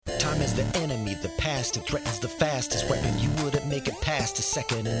is the enemy, the past, it threatens the fastest weapon. You wouldn't make it past a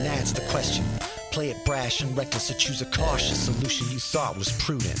second, and that's the question. Play it brash and reckless, or choose a cautious solution you thought was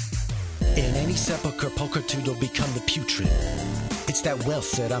prudent. In any sepulcher, pulchritude will become the putrid. It's that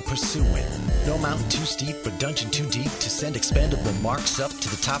wealth that I'm pursuing. No mountain too steep or dungeon too deep to send expendable marks up to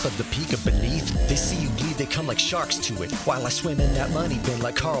the top of the peak or beneath. They see you bleed, they come like sharks to it, while I swim in that money bin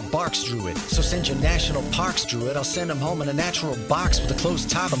like Carl Barks drew it. So send your national parks druid, I'll send them home in a natural box with a closed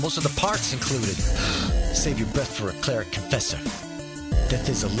top and most of the parts included. Save your breath for a cleric confessor. Death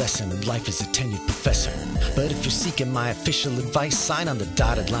is a lesson and life is a tenured professor. But if you're seeking my official advice, sign on the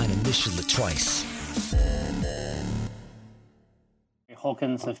dotted line, initial it twice.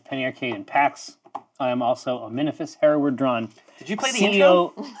 Hulkins of Penny Arcade and PAX. I am also a Minifus Hereward Drawn. Did you play the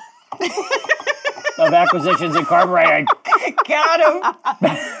CEO intro? of Acquisitions Incorporated. Got him.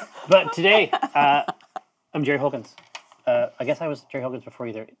 But today, I'm Jerry Hulkins. I guess I was Jerry Hulkins before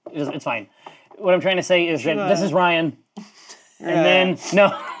either. It's fine. What I'm trying to say is that this is Ryan. And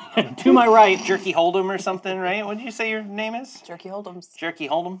then, to my right. Jerky Hold'em or something, right? What did you say your name is? Jerky Hold'ems. Jerky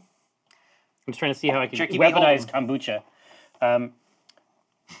Hold'em? I'm just trying to see how I can Jerky weaponize kombucha.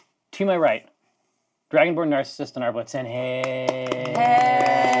 To my right, Dragonborn Narcissist and Arblitz, and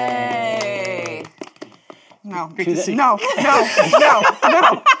hey. No. Great to see. No.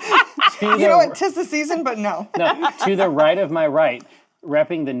 You know what? 'Tis the season, but no. No, to the right of my right,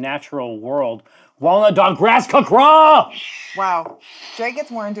 repping the natural world, Walnut Dog Grass Cook Raw! Wow. Jay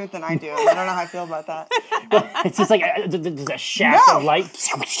gets more into it than I do. I don't know how I feel about that. It's just like there's a shaft of light.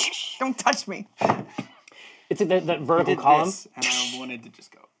 Don't touch me. It's like that vertical Did column. this, and I wanted to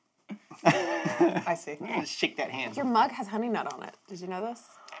just go. I see. Just shake that hand. Your mug has honey nut on it. Did you know this?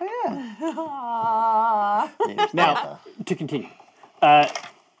 Oh, yeah. Now, to continue.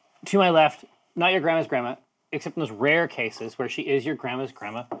 To my left, not your grandma's grandma, except in those rare cases where she is your grandma's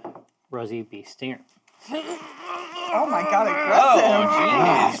grandma, Rosie B. Stinger. Oh my God, aggressive.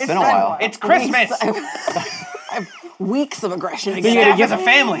 Oh, It's been a while. It's Christmas! Weeks of aggression You gotta again. give As a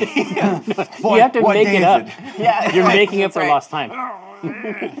family. you have to what make day it is up. it? Yeah, You're making up that's for right. lost time.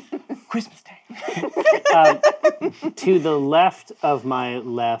 Christmas Day. To the left of my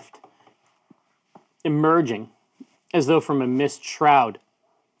left, emerging as though from a mist shroud,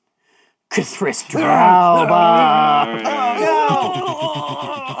 Cthulhu Drauba.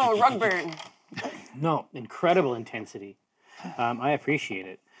 Oh, rug burn. No, incredible intensity. I appreciate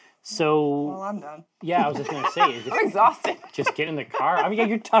it. So, Well, I'm done. yeah, I was just gonna say, just, I'm exhausted. just get in the car. I mean, yeah,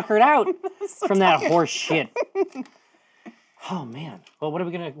 you're tuckered out from that horse shit. Oh man. Well, what are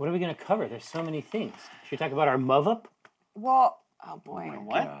we gonna cover? There's so many things. Should we talk about our move up? Well, Oh boy.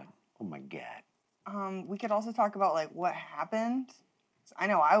 What? God. Oh my God. we could also talk about like what happened. I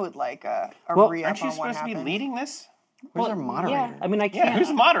know I would like a Well, re-up Aren't you on what supposed to be happened. leading this? Where's our moderator? Yeah, I mean, I Yeah, can't.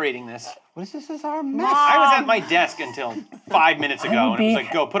 who's moderating this? What is this? Is our mess? I was at my desk until 5 minutes ago, would and it was be-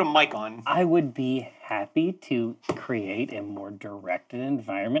 like, go, put a mic on. I would be happy to create a more directed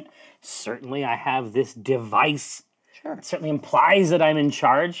environment. Certainly, I have this device. Sure. It certainly implies that I'm in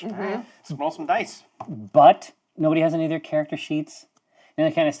charge, Roll some dice. but nobody has any of their character sheets and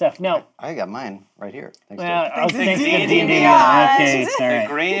that kind of stuff. No. I got mine right here. Thanks Well, to oh, thanks to D&D. D&D. Yeah. Okay, all The right.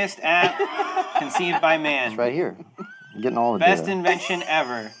 greatest app conceived by man. right here. I'm getting all the Best data. invention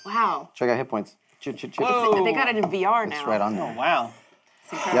ever. Wow. Check out hit points. Chip, chip, chip. Whoa. They got it in VR now. It's right on there. Wow.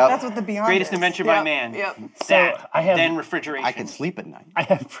 Yep. That's what the Beyond Greatest is. invention by Yep, man. Yep. So That, I have then refrigeration. I can sleep at night. I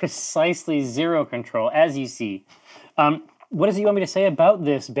have precisely zero control, as you see. What does it you want me to say about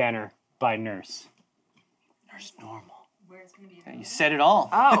this banner by Nurse? Nurse normal. You said it all.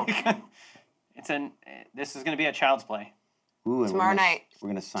 Oh. This is going to be a Child's Play. Ooh, and Tomorrow night, we're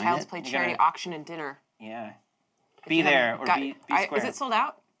gonna sign Child's it. Play You're charity gonna- auction and dinner. Yeah. Be there or be square. Is it sold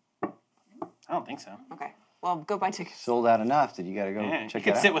out? I don't think so. Okay. Well, go buy tickets. Sold out enough that you got to go Yeah, you check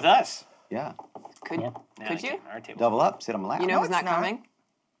could it out. sit with us. Yeah. Could Yeah. No, Could you? Our table. Double up. Sit on my lap. You know No, who's it's not not. coming?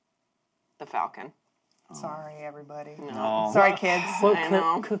 The Falcon. Sorry, everybody. No. Sorry, kids. I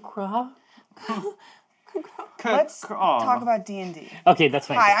know. Let's talk about D&D. Okay, that's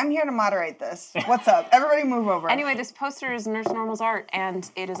fine. Hi, I'm here to moderate this. What's up? Everybody move over. Anyway, this poster is Nurse Normal's art, and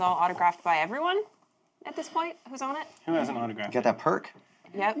it is all autographed by everyone at this point. Who's on it? Who has an autograph? Got that perk?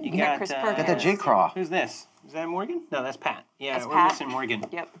 Yep. You got, Chris got Perkins. Got that J Craw. Who's this? Is that Morgan? No, that's Pat. Yeah, That's we're Pat. missing Morgan.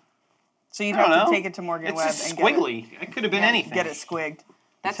 Yep. So you'd I don't have to know. take it to Morgan It's Webb just and get it, squiggly. It could have been anything. get it squigged. It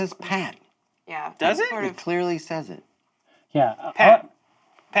That's says Pat. yeah. Does it? Sort It of. clearly says it. Yeah.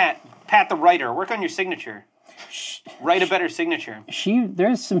 Pat the writer. Work on your signature. Write a better signature.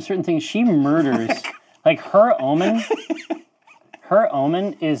 There's some certain things she murders. Like her omen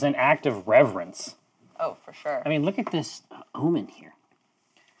is an act of reverence. Oh, for sure. I mean, look at this omen here.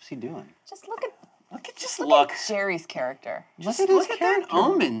 he doing? Just look at Look. Jerry's character. Look at that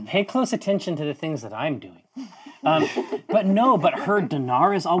omen. Pay close attention to the things that I'm doing. But her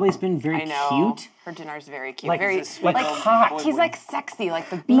Dinar has always been very I know. cute. Her Dinar's very cute. Like- very like hot. He's like sexy, like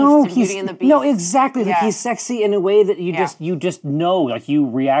the Beast in Beauty and the Beast. no, exactly. Like Yeah. he's sexy in a way that you Yeah. just know, like you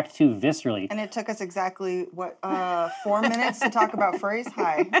react to viscerally. And it took us exactly, 4 minutes to talk about furries?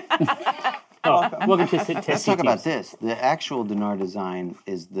 Hi. Welcome to Let's talk about this. The actual Dinar design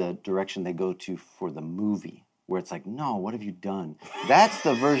is the direction they go to for the movie, where it's like, no, what have you done? That's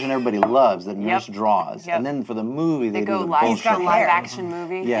the version everybody loves that Nurse draws. Yep. And then for the movie, They do go the live, bullshit. got live hair. action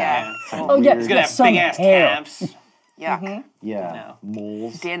movie. Yeah. It's like Oh, yeah. weird. He's gonna have Some big ass hair. calves. Yuck. Yeah.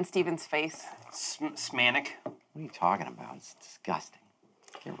 Moles. Dan Stevens' face. Smanic. What are you talking about? It's disgusting.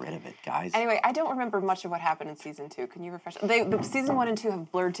 Get rid of it, guys. Anyway, I don't remember much of what happened in season 2. Can you refresh? The season 1 and 2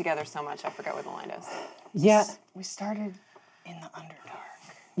 have blurred together so much. I forget where the line is. Yeah, We started in the Underdark.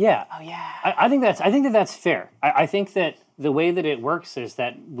 yeah. Oh yeah. I think that's fair. I think that the way that it works is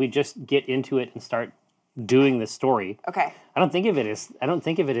that we just get into it and start doing the story. Okay. I don't think of it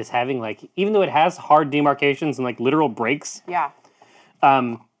as having like, even though it has hard demarcations and like literal breaks, Yeah.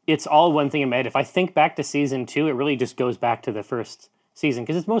 it's all one thing in my head. If I think back to season 2, it really just goes back to the first season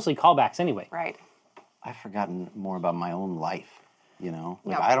because it's mostly callbacks anyway. Right. I've forgotten more about my own life, you know?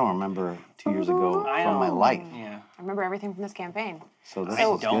 Like, Yep. I don't remember 2 years ago I from my know. life. Yeah. I remember everything from this campaign. So this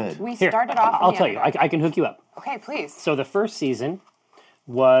So is don't. good. We Here, started off. in I'll the tell you. Underdark. I can hook you up. Okay, please. So the first season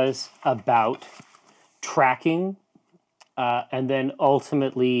was about tracking and then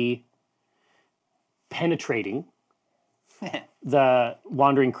ultimately penetrating the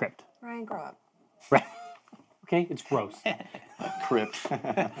Wandering Crypt. Ryan, grow up. Right? Okay, it's gross. Crypt.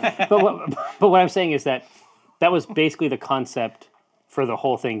 But what I'm saying is that was basically the concept for the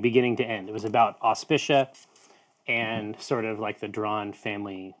whole thing, beginning to end. It was about Auspicia and sort of like the Drawn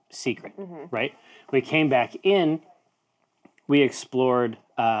family secret, right? We came back in, we explored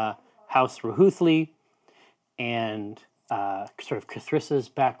House Rahoothly and sort of Cathrissa's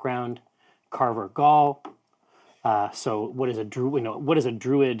background, Carver Gall. So what is a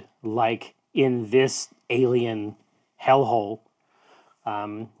druid like in this alien hellhole?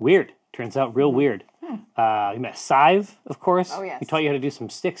 Weird. Turns out real weird. You met Sive, of course. Oh, yes. He taught you how to do some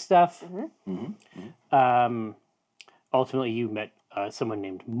stick stuff. Ultimately, you met someone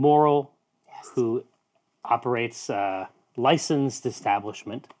named Moral, who operates a licensed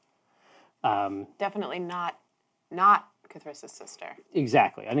establishment. Definitely not Cathrissa's sister.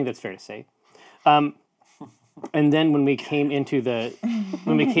 Exactly. I think that's fair to say. And then when we came into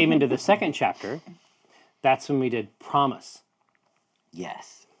the second chapter, that's when we did Promise.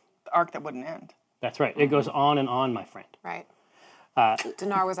 Yes. The arc that wouldn't end. That's right. It goes on and on, my friend. Right.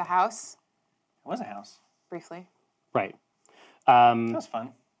 Dinar was a house, It was a house. briefly. Right. That was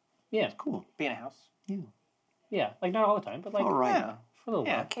fun. Yeah. Cool. Being a house. Yeah. Like not all the time, but like All right. Yeah. for a little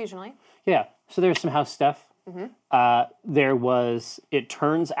Yeah. while. Occasionally. Yeah. So there's some house stuff. There was, it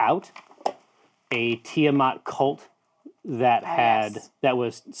turns out, a Tiamat cult that yes. that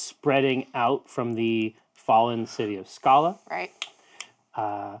was spreading out from the fallen city of Scala. Right.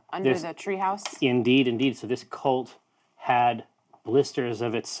 Under there's- the treehouse. Indeed, indeed. So this cult had blisters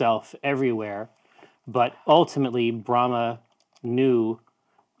of itself everywhere, but ultimately Brahma knew,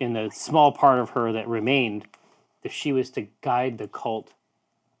 in the small part of her that remained, if she was to guide the cult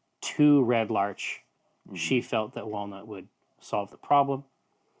to Red Larch, she felt that Walnut would solve the problem.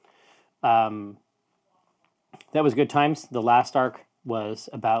 That was good times. The last arc was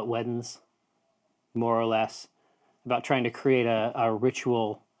about weddings, more or less, about trying to create a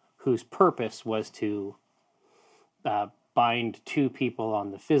ritual whose purpose was to bind two people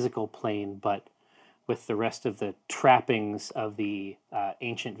on the physical plane, but with the rest of the trappings of the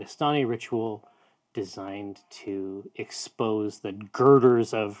ancient Vistani ritual designed to expose the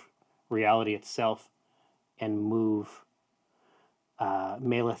girders of reality itself and move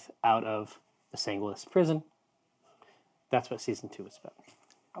Maleth out of the Sanguinis prison. That's what season 2 was about.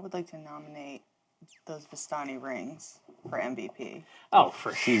 I would like to nominate those Vistani rings for MVP. Oh,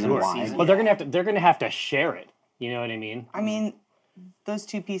 for Season sure. wide. Well, they're gonna have to share it. You know what I mean? I mean, those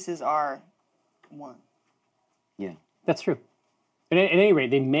two pieces are one. Yeah. That's true. At any rate,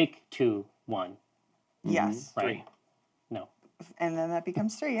 they make 2 1. Yes. Right? 3. No. And then that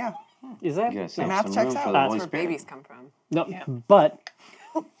becomes 3, yeah. Is that? You gotta save math some checks room out. for the That's Holy That's where Spirit. babies come from. No. But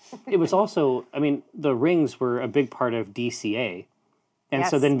it was also, I mean, the rings were a big part of DCA. And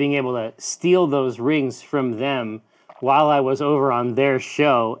so Yes. then being able to steal those rings from them while I was over on their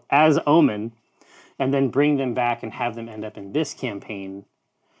show as Omen, and then bring them back and have them end up in this campaign,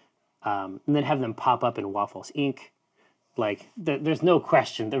 and then have them pop up in Waffles Inc. Like, there's no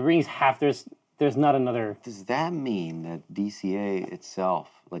question. The rings there's not another. Does that mean that DCA itself,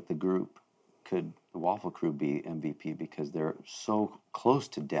 like the group, could the Waffle Crew be MVP because they're so close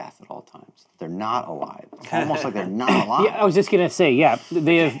to death at all times? They're not alive. It's almost like they're not alive. Yeah, I was just gonna say,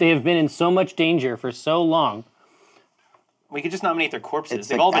 they have been in so much danger for so long. We could just nominate their corpses. It's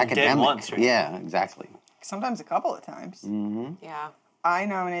They've like all been academic. dead once, right? Yeah, exactly. Sometimes a couple of times. Yeah. I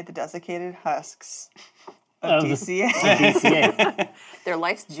nominate the desiccated husks Of of the- DCA. DCA. Their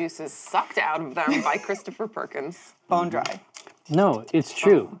life's juices sucked out of them by Christopher Perkins. Bone dry. No, it's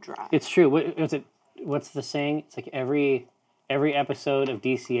true. dry. It's true. What is it? What's the saying? It's like every episode of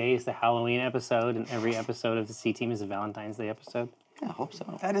DCA is the Halloween episode, and every episode of the C Team is a Valentine's Day episode. Yeah, I hope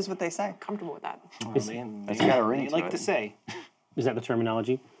so. That is what they say. Comfortable with that. It's got a ring They to like it. to say. Is that the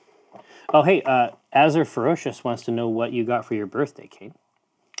terminology? Oh, hey, Azure Ferocious wants to know what you got for your birthday, Kate.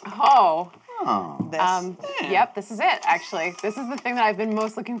 Oh, This. yep, this is it, actually. This is the thing that I've been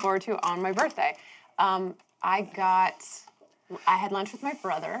most looking forward to on my birthday. I had lunch with my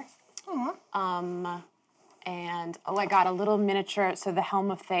brother. And I got a little miniature, so the Helm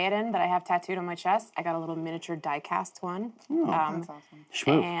of Theoden that I have tattooed on my chest, I got a little miniature die-cast one. That's awesome.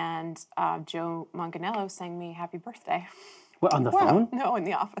 Schmoof. And Joe Manganiello sang me happy birthday. What, on the phone? No, in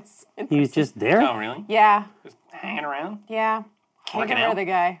the office. He was just there? Oh, really? Yeah, Just hanging around? yeah. Can't Working get rid of out? the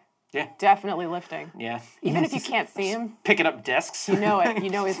guy. Yeah. Definitely lifting. Yeah. Even if you can't see him, Picking up desks. you know it. You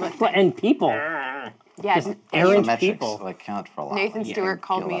know he's lifting. Well, and people. Yeah, Errant Metrics, people. like count for a lot. Nathan Like, Stewart get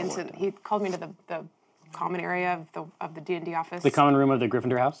called a me lot of into. work done. He called me to the common area of the D&D office. The common room of the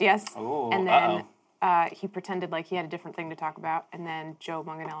Gryffindor house? Yes. Oh, And then he pretended like he had a different thing to talk about, and then Joe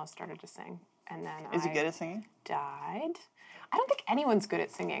Manganiello started to sing, and then Is I he good at singing? died. I don't think anyone's good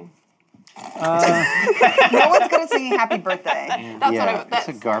at singing. No one's good at singing Happy Birthday. That's Yeah, what I. That's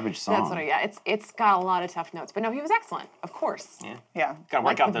it's a garbage song. That's what I. Yeah, it's got a lot of tough notes, but no, he was excellent, of course. Yeah. Yeah. Gotta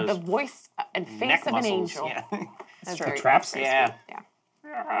work out the those voice and face neck of an muscles. angel. Yeah. That's true. very- Traps? very Yeah. sweet, yeah.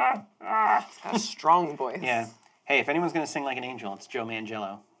 It's got a strong voice. Yeah. Hey, if anyone's gonna sing like an angel, it's Joe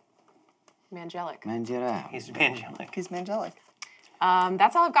Manganiello. Angelic. Man, get out. He's Mangelic. He's Mangelic.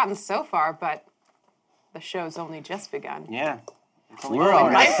 That's all I've gotten so far, but the show's only just begun. Yeah. We're all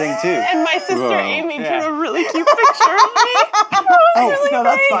gonna sing too. And my sister Whoa. Amy drew Yeah. a really cute picture of me. Oh, no,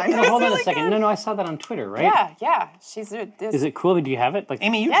 that's fine. No, hold on a second. No, I saw that on Twitter, right? Yeah. She's Is it cool? Do you have it? Like,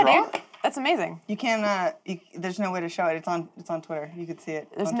 Amy, you Yeah, draw? dude. That's amazing. You can. There's no way to show it. It's on Twitter. You could see it.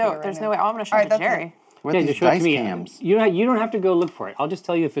 There's on no Twitter right way. now. Oh, I'm gonna show All it right, to that's Jerry. What yeah, these just show it to dice me. cams? You don't have to go look for it. I'll just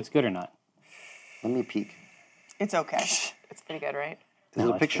tell you if it's good or not. Let me peek. It's okay. It's pretty good, right? Is it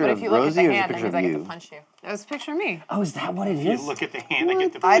a picture But of if you look at Rosie the or is it a hand, that picture means of I get to you? punch you. That was a picture of me. Oh, is that what it You is? look at the hand. I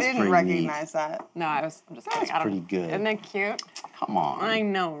get the. I didn't pretty recognize that. No, I'm just kidding. I don't, pretty good. Isn't that cute? Come on. I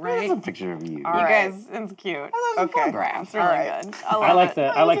know, right? That's a picture of you. You right. guys, it's cute. Okay. It's really All right. good.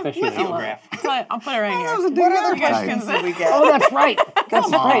 I love like it. the shoe. Lithograph. I'll put it right here. What other You guys questions did we get? Oh, that's right. That's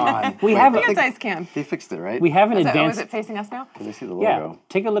Come right. on. We Wait, have I Look at think dice can. They fixed it, right? we have an Is advanced. it facing us now? Did they see the Yeah. logo?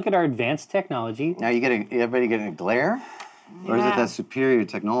 Take a look at our advanced technology. Now everybody getting a glare? Or is it Yeah. that superior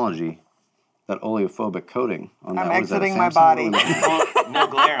technology, that oleophobic coating on that? I'm was that a exiting my Samsung? body. What was that? No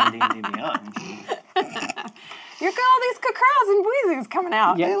glare on D&D Beyond. You got all these cacrows and wheezings coming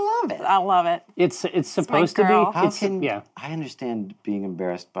out. Yeah. I love it. I love it. It's supposed to girl. be. How It's, can yeah. I understand being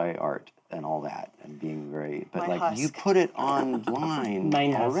embarrassed by art and all that and being very, but My like you husk. put it online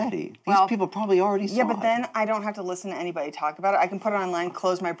Mine husk. already. These Well- people probably already saw Yeah, but it. then I don't have to listen to anybody talk about it. I can put it online,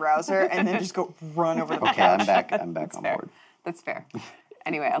 close my browser, and then just go run over to the Okay, couch. I'm back on fair. board. That's fair.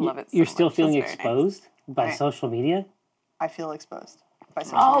 Anyway, I love it so You're still much. feeling That's very nice. exposed by Right. social media? I feel exposed by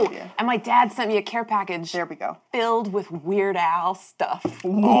social Oh, media. and my dad sent me a care package There we go. filled with Weird Al stuff.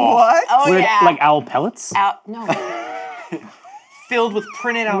 What? Oh, Weird, yeah. like owl pellets? No. Filled with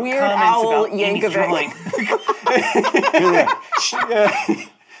printed out Weird comments Owl about Amy's Yankovic. drawing.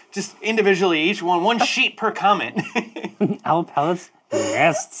 Just individually, each one sheet per comment. Owl pellets?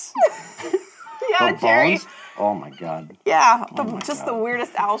 Nests. Yeah, The Jerry. bones? Oh my god. Yeah, my just God. the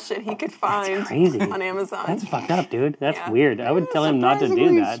weirdest owl shit he could find crazy. on Amazon. That's fucked up, dude. That's Yeah. weird. I would tell him not to do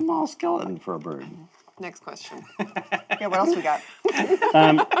Surprisingly that. Small skeleton for a bird. Next question. Yeah, what else we got?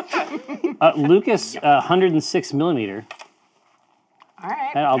 Lucas, 106 millimeter. All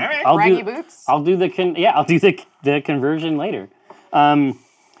right. And right. I'll Raggy do. boots. I'll do the conversion later.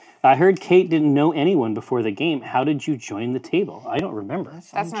 I heard Kate didn't know anyone before the game. How did you join the table? I don't remember.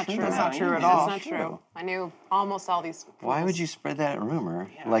 That's not true. That's not true at That's all. not true. I knew almost all these. Why fools. would you spread that rumor?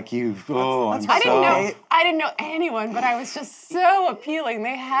 Like you, I'm I didn't so... know. I didn't know anyone, but I was just so appealing.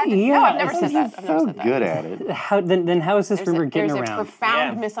 They had to. Yeah, no, I've never it's said that. I've never so said that. good at it. Then how is this rumor getting There's a around?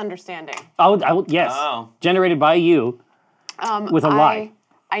 profound Yeah. misunderstanding. I will, yes. Oh. Generated by you. With a lie.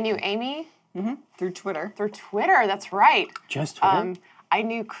 I knew Amy Through Twitter. through Twitter. That's right. Just Twitter? I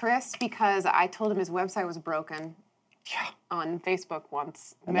knew Chris because I told him his website was broken on Facebook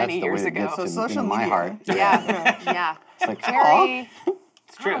once, And many that's the years way it ago. gets So in social my media. heart. Yeah. It's like, Jerry,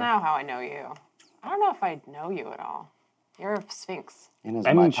 It's I true. don't know how I know you. I don't know if I know you at all. You're a sphinx. in as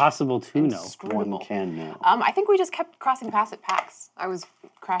I'm much impossible to know. one Inscrutable. can know. I think we just kept crossing paths at PAX. I was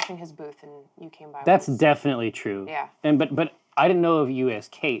crashing his booth and you came by. That's once. definitely true. Yeah. And but I didn't know of you as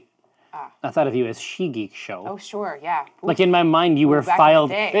Kate. I thought of you as She Geek Show. Oh, sure, yeah. Like in my mind, you were back in the filed.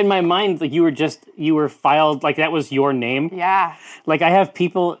 day. In my mind, like you were filed. Like that was your name. Yeah. Like I have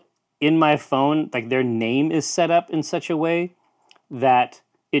people in my phone, like their name is set up in such a way that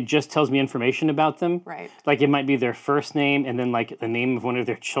it just tells me information about them. Right. Like it might be their first name and then like the name of one of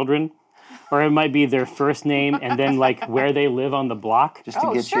their children, or it might be their first name and then like where they live on the block. Just to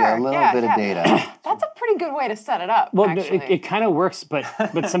Oh, get you sure. a little Yeah, bit yeah. of data. That's a pretty good way to set it up, Well, actually. it kind of works, but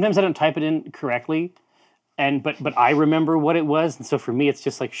sometimes I don't type it in correctly, and but I remember what it was, and so for me it's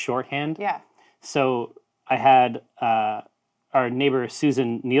just like shorthand. Yeah. So I had our neighbor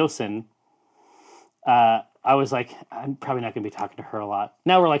Susan Nielsen. I was like, I'm probably not going to be talking to her a lot.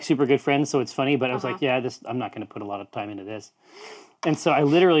 Now we're like super good friends, so it's funny. But I was like, yeah, I'm not going to put a lot of time into this. And so I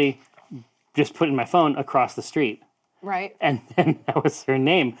literally just put in my phone across the street, Right. and then that was her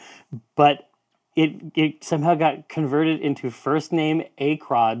name. But it somehow got converted into first name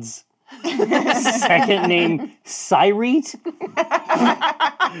Acrods, second name Cyrete.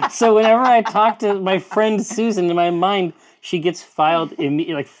 So whenever I talk to my friend Susan, in my mind, she gets filed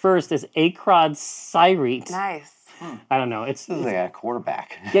like first as Acrod Cyrete. Nice. I don't know. It's This is like a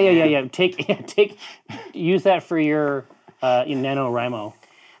quarterback. yeah. Use that for your NaNoWriMo.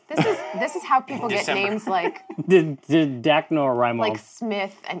 This is how people get December. names like The DACNoWriMo. like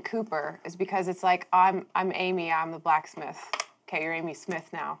Smith and Cooper is because it's like I'm Amy, I'm the blacksmith. Okay, you're Amy Smith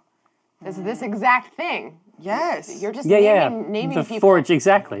now. This exact thing. Yes. You're just yeah. naming The people forge,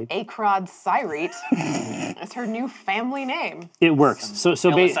 exactly. Acrod Cyrete. It's her new family name. It works. So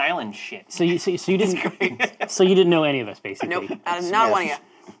Ellis Island shit. so you didn't know any of us basically. Nope, not one of you.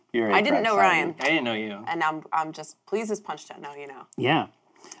 You're I didn't know Ryan, I didn't know you. and I'm just pleased as punch to know you know. Yeah.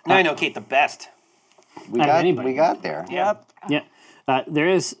 Now I know Kate the best. We Out of got, anybody. we got there. Yep. Yeah. There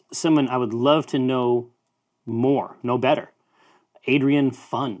is someone I would love to know more, know better. Adrian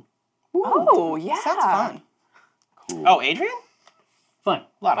Fun. Oh yeah, Sounds fun. Oh, Adrian? Fun.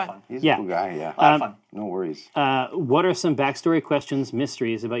 A lot of fun. He's Yeah. a cool guy, yeah. A lot of fun. No worries. What are some backstory questions,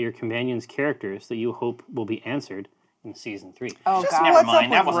 mysteries about your companion's characters that you hope will be answered in season 3? Oh Just god, Never what's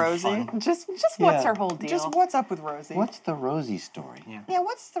mind, that up with wasn't Rosie? fun. just what's her whole deal? Just what's up with Rosie? What's the Rosie story? Yeah,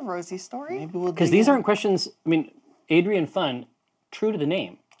 what's the Rosie story? Maybe we'll Because dig these in. aren't questions. I mean, Adrian Fun, true to the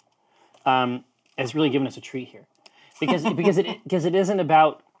name, has really given us a treat here, because it isn't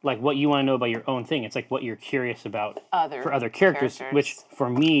about like what you want to know about your own thing. It's like what you're curious about for other characters, which for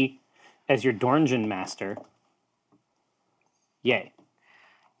me, as your Dornjan master, yay.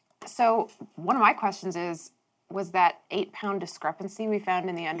 So one of my questions is, was that 8-pound discrepancy we found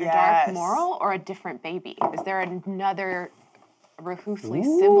in the Underdark Yes. moral or a different baby? Is there another Rahoothly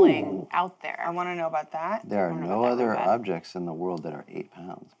sibling out there? I want to know about that. There are know no about that other one, Beth. objects in the world that are 8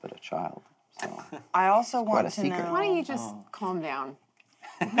 pounds but a child. So I also Quite a want to secret. know. Why don't you just calm down?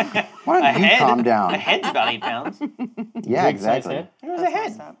 why don't you calm A down? head's about 8 pounds. Yeah, Big size exactly. head. It was a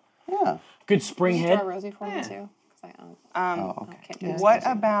head. Yeah. Good spring Did you draw head. Rosie for me too? 'Cause I Oh, okay. can't do this. What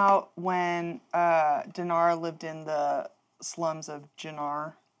about when Dinar lived in the slums of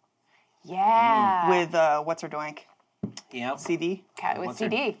Jannar Yeah. with what's her doink? Yep. CD. With what's her-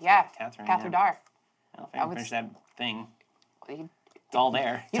 CD, yeah. Catherine, Catherine yeah. Dar. I don't think I would finished that thing. You It's all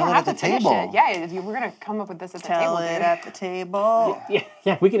there. you Tell don't it have at to the finish table. it. Yeah, we're gonna come up with this at the Tell table, it dude. at the table.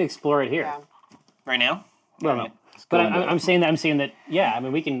 Yeah, we can explore it here. Yeah. Right now? Well, no. But I'm saying that yeah, I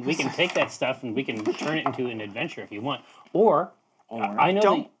mean we can take that stuff and we can turn it into an adventure if you want. Or I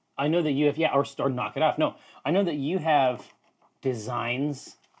know that you have or knock it off. No, I know that you have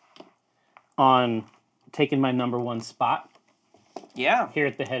designs on taking my number 1 spot Yeah. here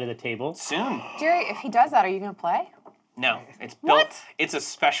at the head of the table. Soon. Jerry, if he does that, are you gonna play? No. It's built. What? It's a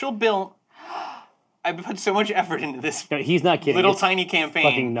special build. I put so much effort into this No, he's not kidding. little It's tiny campaign.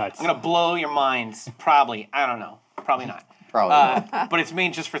 fucking nuts. I'm gonna blow your minds. Probably. I don't know. Probably not. Probably. But it's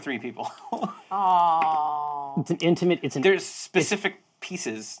made just for 3 people. Oh. It's an intimate. It's an There's specific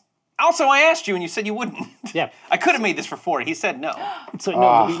pieces. Also, I asked you and you said you wouldn't. yeah. I could have made this for 4. He said no. So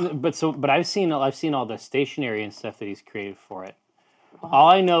no, but I've seen all the stationery and stuff that he's created for it. All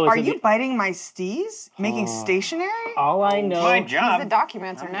I know is Are that you biting my steez? Making stationery? all I know. My He's job. the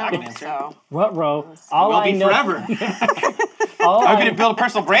documenter now, documenter. so. Ruh-roh. All Will I be know. forever. I'm going to build a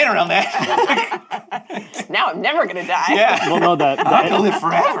personal brand around that. Now I'm never gonna die. Yeah. Well, no, I'll live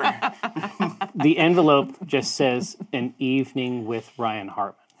forever. the envelope just says an evening with Ryan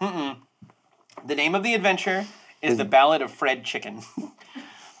Hartman. The name of the adventure is The Ballad of Fred Chicken.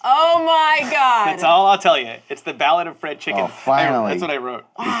 Oh my God. That's all I'll tell you. It's The Ballad of Fred Chicken. Oh, finally. That's what I wrote.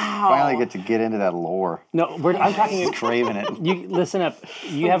 Finally get to get into that lore. No, I'm talking. Craving it. You listen up.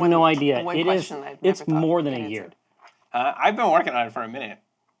 You have no idea. one It is. question I've It's never thought more than a answered. year. I've been working on it for a minute.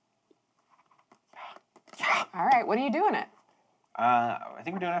 All right, what are you doing it? I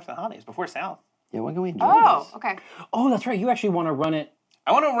think we're doing it after the holidays, before South. Yeah, when can we enjoy Oh, this? okay. Oh, that's right. You actually want to run it.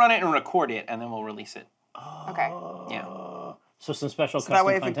 I want to run it and record it, and then we'll release it. Okay. Yeah. So some special So custom that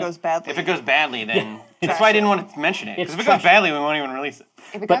way, if content. it goes badly, If it goes badly, then that's why I didn't want to mention it. Because It's if it goes trash. badly, we won't even release it.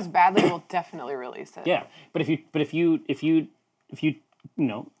 If it goes badly, we'll definitely release it. Yeah, but if you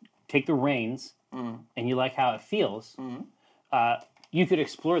take the reins and you like how it feels, you could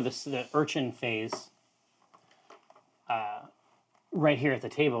explore the urchin phase right here at the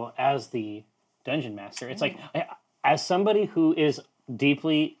table as the dungeon master. It's like, as somebody who is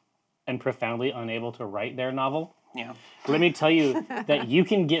deeply and profoundly unable to write their novel, Yeah. let me tell you that you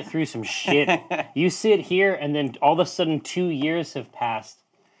can get through some shit. You sit here and then all of a sudden 2 years have passed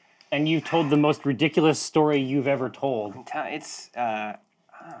and you've told the most ridiculous story you've ever told. It's like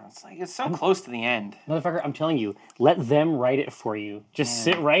it's so close to the end. Motherfucker, I'm telling you, let them write it for you. Just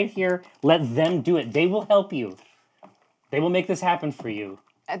sit right here, let them do it. They will help you. They will make this happen for you.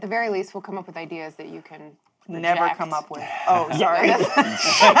 At the very least, we'll come up with ideas that you can never reject. come up with. Oh, sorry.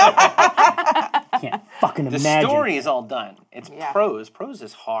 Can't fucking The imagine. story is all done. It's Yeah. prose. Prose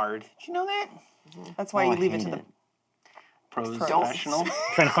is hard. Did you know that? That's why Oh, you I leave it hate to the. it. Prose Prose. professional.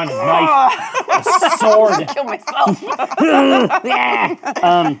 Trying to find a knife, a sword. Kill myself.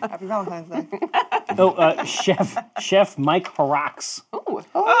 Happy Valentine's Day. Chef Mike Harax. Ooh,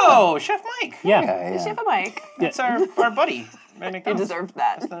 Oh, Chef Mike. Yeah. Yeah. Chef a Mike. That's our buddy. At You McDonald's. deserved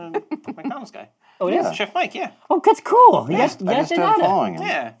that. The McDonald's guy. Oh, it is. Yeah. Chef Mike, yeah. Oh, that's cool. Yes, I just they started know that. following him.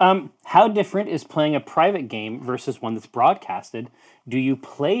 Yeah. How different is playing a private game versus one that's broadcasted? Do you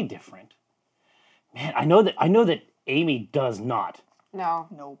play different? Man, I know that Amy does not. No,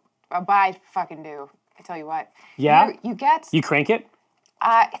 Nope. but I fucking do. I tell you what. Yeah? You get. You crank it?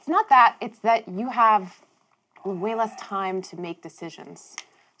 It's not that. It's that you have way less time to make decisions.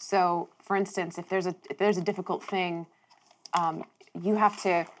 So, for instance, if there's a difficult thing, you have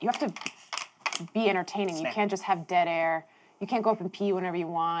to be entertaining. You can't just have dead air. You can't go up and pee whenever you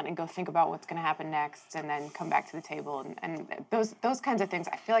want and go think about what's going to happen next and then come back to the table and those kinds of things.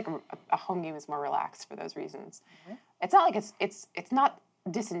 I feel like a home game is more relaxed for those reasons. It's not like it's not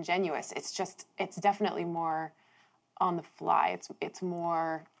disingenuous. It's definitely more on the fly. It's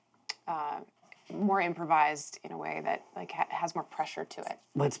more more improvised in a way that like has more pressure to it.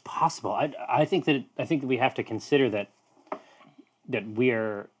 Well, it's possible. I think that we have to consider that we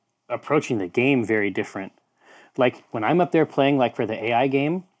are approaching the game very different. Like when I'm up there playing, like for the AI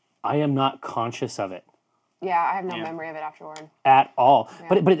game, I am not conscious of it Yeah, I have no memory of it afterward. at all.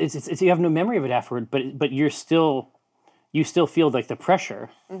 But it's you have no memory of it afterward. But you still feel like the pressure.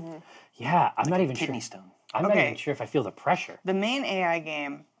 Mm-hmm. Yeah, I'm not even sure. Kidney stone. I'm not Okay. even sure if I feel the pressure. The main AI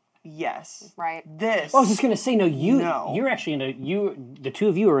game, yes. Right. This. I was just gonna say no. No. You're actually the two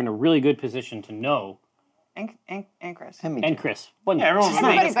of you are in a really good position to know. and Chris. And me And too. Chris, one Yeah, everyone but me.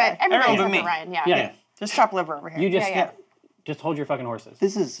 Everybody but Everyone but except me. for Ryan. Yeah. yeah. Just chop liver over here. You just Yeah. just hold your fucking horses.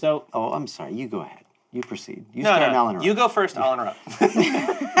 This is. So- Oh, I'm sorry. You go ahead. You proceed. You No, start and I'll no. interrupt. You go first. I'll interrupt.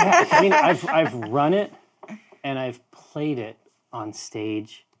 I mean, I've run it and I've played it on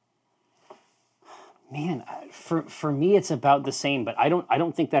stage. Man, for me it's about the same, but I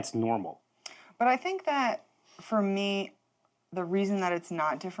don't think that's normal. But I think that for me, the reason that it's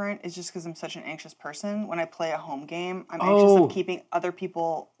not different is just because I'm such an anxious person. When I play a home game, I'm anxious Oh. of keeping other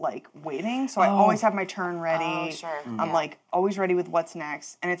people like waiting. So I always have my turn ready. Oh, sure. I'm Yeah. like always ready with what's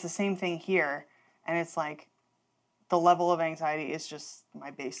next. And it's the same thing here. And it's like the level of anxiety is just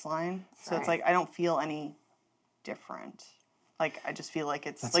my baseline. So it's Right. like I don't feel any different. Like I just feel like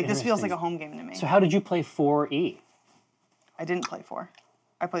it's That's like this feels like interesting. a home game to me. So how did you play 4E? I didn't play 4.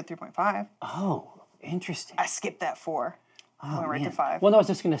 I played 3.5. Oh, interesting. I skipped that 4. I went right to Man. 5. Well, no, I was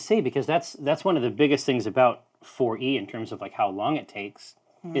just going to say because that's one of the biggest things about 4E in terms of like how long it takes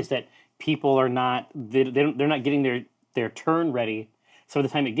is that people are not they're not getting their turn ready. So by the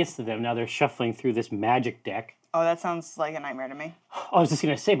time it gets to them, now they're shuffling through this magic deck. Oh, that sounds like a nightmare to me. I was just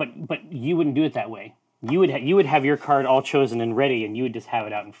going to say, but you wouldn't do it that way. You would have your card all chosen and ready, and you would just have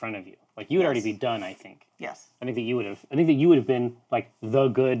it out in front of you. Like you would already be done. I think. Yes. I think that you would have been like the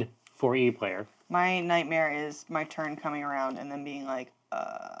good 4E player. My nightmare is my turn coming around and then being like,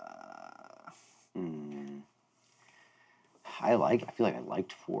 I feel like I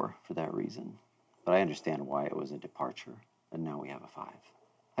liked 4 for that reason, but I understand why it was a departure, and now we have a 5.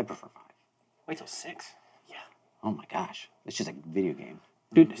 I prefer 5. Wait till 6. Oh my gosh, it's just a video game.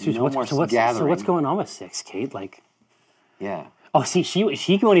 Dude, No more so what's gathering. going on with 6, Kate? Like, Yeah. oh, see, she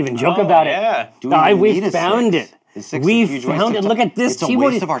won't even joke about it. Yeah. Do We need a found 6? it. Is 6 a We huge waste found of it. Look time? at this. It's a She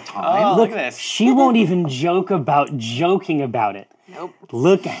won't waste e- of our time. Oh, Look, look at this. she won't even joke about joking about it. Nope.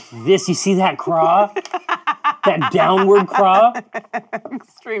 Look at this. You see that craw? That downward craw?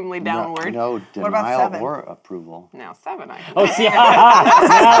 Extremely downward. No about denial 7? or approval. Now 7. Oh, see,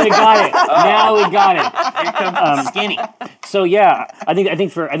 now we got it. Now we got it. Here comes skinny. So yeah, I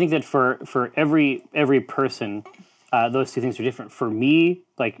think that for every person, those two things are different. For me,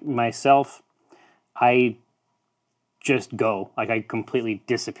 like myself, I just go, like I completely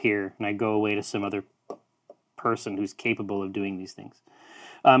disappear and I go away to some other person who's capable of doing these things.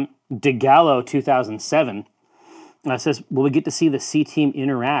 DeGallo 2007 says, will we get to see the C team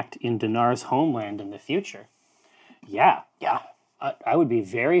interact in Dinar's homeland in the future? Yeah. I would be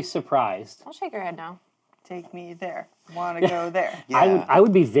very surprised. Don't shake your head now. take me there. Want to go there. I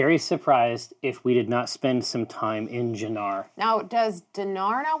would be very surprised if we did not spend some time in Jannar. Now, does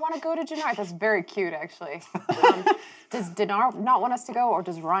Dinar not want to go to Jannar? That's very cute, actually. Does Dinar not want us to go, or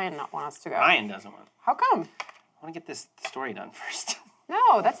does Ryan not want us to go? Ryan doesn't want. How come? I want to get this story done first.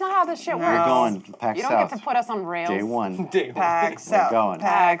 No, that's not how this shit We're works. going Pack You don't South. get to put us on rails. Day one. Pack We're south. going.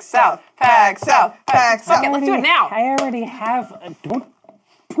 Pack south. Pack south. Pack south. Okay, let's do it now. I already have. Don't.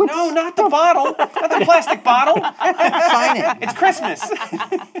 No, not the bottle. Not the plastic bottle. Sign it. It's Christmas.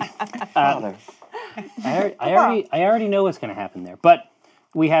 Father. I already know what's going to happen there. But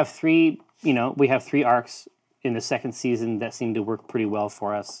we have three arcs in the second season that seem to work pretty well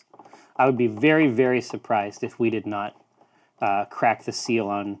for us. I would be very, very surprised if we did not crack the seal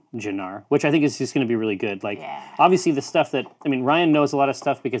on Jannar, which I think is just going to be really good. Like, obviously the stuff that, Ryan knows a lot of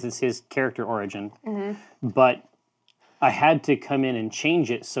stuff because it's his character origin, but I had to come in and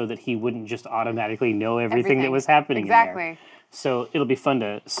change it so that he wouldn't just automatically know everything that was happening in Exactly. there. So it'll be fun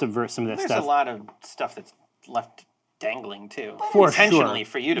to subvert some of that There's stuff. a lot of stuff that's left dangling too, For intentionally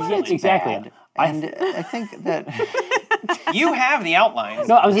sure. for you to Yeah, fill in. exactly. Bad. And I think that You have the outline.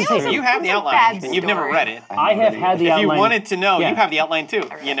 No, I was going to say, You have the It's a outline, bad and you've never story. read it. I have had the If outline. you wanted to know, Yeah. you have the outline too.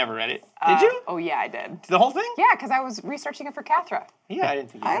 You never read it. Did you? Oh, yeah, I did. The whole thing? Yeah, because I was researching it for Cathra. Yeah, I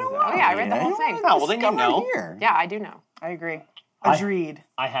didn't think you I did don't that. know. Oh, yeah, I read the whole thing. Oh, well, then you Come know. on here. Yeah, I do know. I agree. Agreed.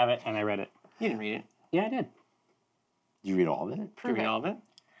 I have it and I read it. You didn't read it. Yeah, I did. Did you read all of it? Did you read all of it?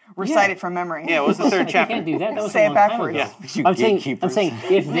 Recite it from memory. Yeah, what was the third You chapter? can't do that. That was Say a it long time backwards. ago. You I'm saying gatekeepers.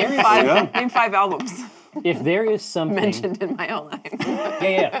 if there is Name 5 albums if there is something mentioned in my outline.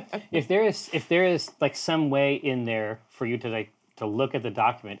 yeah. If there is like some way in there for you to look at the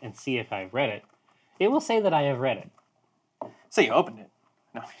document and see if I've read it, it will say that I have read it. So you opened it.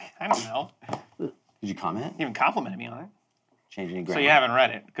 No, I don't know. Did you comment? You even complimented me on it. Change any So grammar? you haven't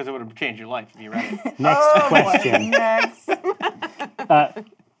read it, because it would have changed your life if you read it. Next Oh, boy. question. Next.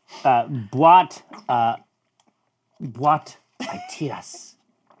 What I tiras.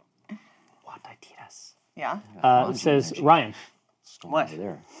 What I tiras. Yeah. Says Ryan. What? Over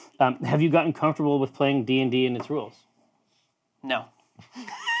there. Have you gotten comfortable with playing D&D and its rules? No.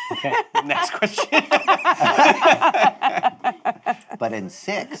 Okay. Next question. But in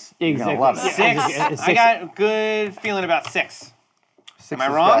 6, you're Exactly. gonna love it. Yeah. 6. I got a good feeling about 6. 6 I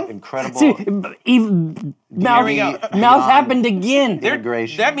has wrong? got incredible See, even mouth, we go. mouth happened again.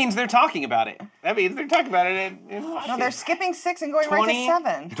 integration. That means they're talking about it. That means they're talking about it No, they're skipping 6 and going right 20? to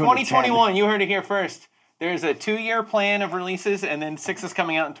 7. 2021. You heard it here first. There's a 2-year plan of releases, and then 6 is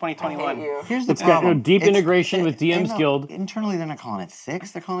coming out in 2021. you. Here's the It's got problem. deep integration with DM's no, Guild. Internally, they're not calling it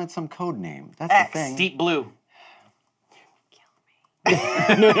 6. They're calling it some code name. That's X. the thing. Deep Blue.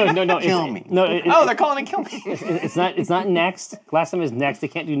 No. Kill me. No, Oh, they're calling it Kill Me. it's not. It's not next. Last time is next. They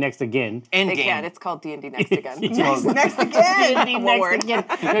can't do next again. They Endgame. can. It's called D&D Next again. Next again. D&D One next word. again.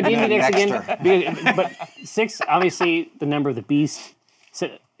 No, D&D next again. But 6, obviously, the number of the beast. So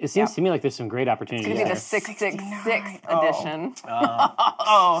it seems to me like there's some great opportunities It's going to be there. the 666th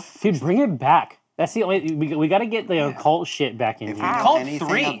edition. Dude, bring it back. That's the only. We got to get the occult shit back in If we here. know Called anything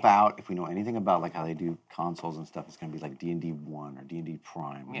 3. about, if we know anything about like how they do consoles and stuff, it's gonna be like D&D 1 or D&D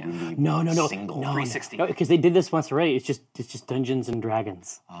Prime. Or D&D No. Single. 360. Because they did this once already. It's just Dungeons and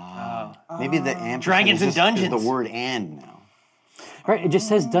Dragons. Maybe the and Dragons and is Dungeons. the word and now. Right? It just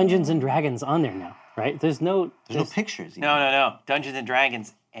says Dungeons and Dragons on there now. Right? There's no. There's no pictures. No. Dungeons and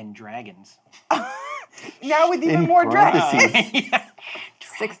Dragons and Dragons. Now with even In more dragons. parentheses.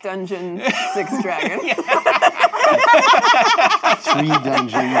 6 dungeon, 6 dragon. 3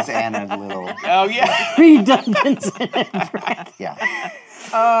 dungeons and a little. Oh yeah. 3 dungeons. Yeah.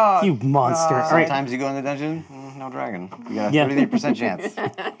 You monster. All right. Sometimes you go in the dungeon, no dragon. You got a Yeah. 33% chance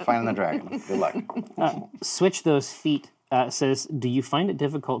finding the dragon. Good luck. Switch those feet. Says, do you find it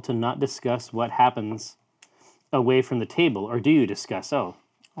difficult to not discuss what happens away from the table, or do you discuss? We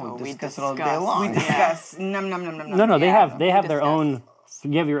we discuss it all day discuss. long. Discuss. Num num num num num. No, they Yeah, have we their discuss. own.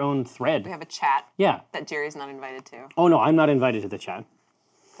 You have your own thread. We have a chat Yeah. that Jerry's not invited to Oh no, I'm not invited to the chat,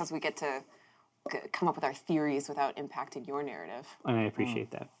 because we get to come up with our theories without impacting your narrative. and I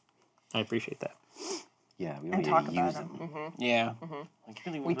appreciate that. I appreciate that. Yeah, we And don't talk even about use them. them. Yeah. Like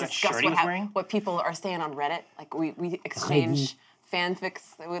really We what that discuss shirt he was wearing. what people are saying on Reddit. Like we exchange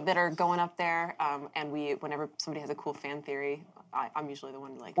fanfics that are going up there, and whenever somebody has a cool fan theory, I'm usually the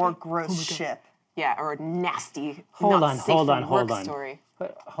one to like Or gross ship. yeah, or a nasty Hold not on, safe hold for on, hold work on. story.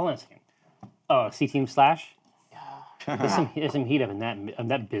 But, hold on a second. Oh, C Team Slash? Yeah. There's some heat up in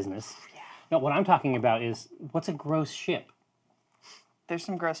that business. Yeah. No, what I'm talking about is, what's a gross ship? There's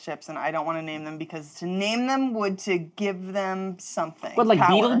some gross ships, and I don't want to name them because to name them would to give them something. What, like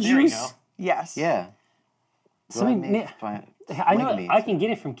Power. There you go. Beetlejuice? Yes. Yeah. Somebody, I know, Link me. I can get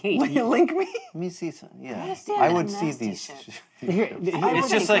it from Kate. Link me. Let me see some. Yeah. wanna see I a would see nasty these. ship. Here, I It's wouldn't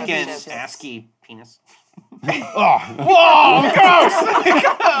just think like those an are ships. ASCII penis.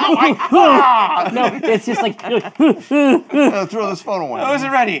 no, it's just like, Throw this phone away. I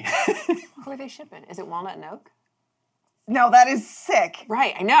wasn't ready. Who are they shipping? Is it walnut and oak? No, that is sick.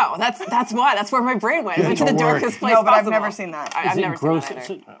 Right, I know. That's why. That's where my brain went. It went to the Don't worry. darkest place No, but I've possible. never seen that. I've is it never gross? seen that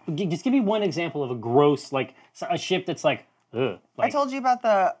either. Just give me one example of a gross, like, a ship that's like, ugh. I told you about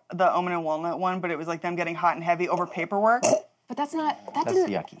the Omen and Walnut one, but it was like them getting hot and heavy over paperwork. But that's not. That That's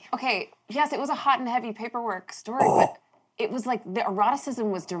didn't. yucky. Okay, yes, it was a hot and heavy paperwork story, but it was like the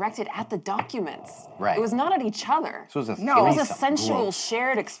eroticism was directed at the documents. Right. It was not at each other. So it was a No. It was a threesome. sensual Gross.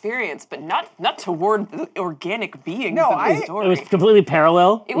 shared experience, but not toward the organic beings No, of the I- story. It was completely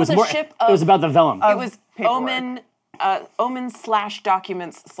parallel. It was a ship It was of- about the vellum. It was paperwork.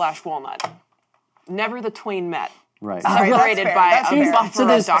 Omen/documents/walnut. Never the twain met. Right. All right, that's Separated fair, by that's a fair. buffer So of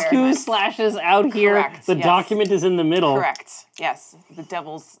there's two documents. slashes out here. Correct, The yes. document is in the middle. Correct. Yes, the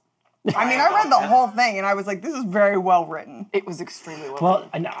devil's. I mean, I read the whole thing, and I was like, this is very well written. It was extremely well. Well,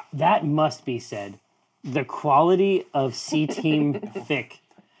 and that must be said. The quality of C Team Thick,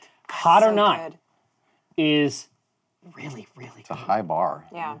 hot or so not, good. is really, really It's a good. high bar.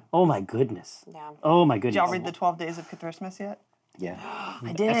 Yeah. Oh my goodness. Yeah. Oh my goodness. Did y'all read the 12 Days of Christmas yet? Yeah.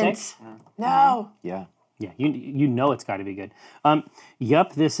 I didn't. SX? No. Yeah. Yeah, you know it's got to be good.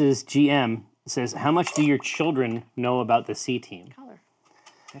 Yup, this is GM. Says, how much do your children know about the C Team? Color.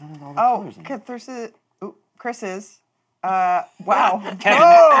 They don't have all the Oh, colors in it. Chris's. Wow. Kevin.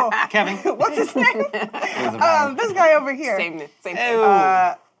 Oh, Kevin. what's his name? Doesn't matter. This guy over here. Same Ew. thing.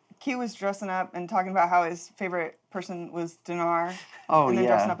 Q was dressing up and talking about how his favorite person was Dinar. Oh, and then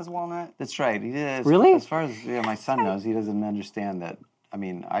yeah. dressing up as Walnut. That's right. He did. Really? As far as my son knows, he doesn't understand that. I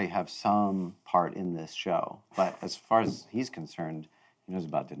mean, I have some part in this show, but as far as he's concerned, he knows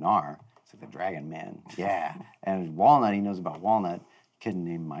about Dinar. It's like the Dragon Man. Yeah. And Walnut, he knows about Walnut. He couldn't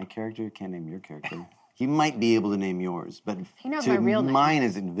name my character. He can't name your character. He might be able to name yours, but He knows my real name. mine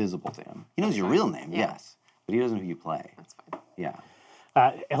is invisible to him. He knows your real name, Yeah. yes, but he doesn't know who you play. That's fine. Yeah.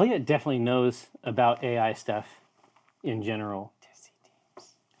 Elliot definitely knows about AI stuff in general.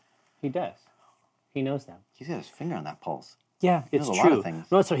 He does. He knows them. He's got his finger on that pulse. Yeah, it's knows a true. lot of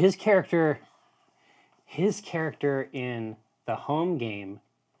things. No, so his character in the home game,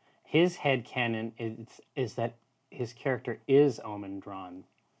 his headcanon is that his character is Omen drawn,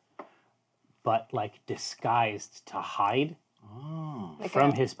 but like disguised to hide Like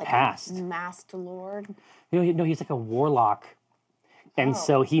from a- his like a past. masked lord. No, he's like a warlock. And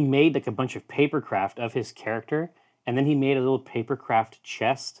so he made like a bunch of papercraft of his character, and then he made a little papercraft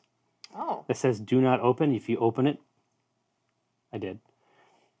chest Oh. that says "Do not open." If you open it, I did.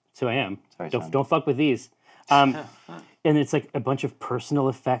 So I am. Sorry, don't son. don't fuck with these. And it's like a bunch of personal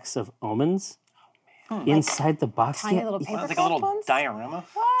effects of omens inside the box. Tiny Yeah, little It's paper like a little ones? diorama.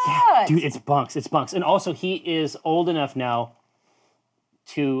 What? dude, it's bunks. It's bunks. And also, he is old enough now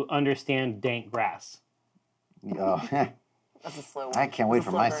to understand dank grass. Oh, That's a slow one. I can't wait That's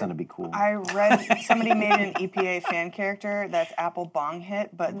a for my slow son to burn. be cool. I read somebody made an EPA fan character that's Apple Bong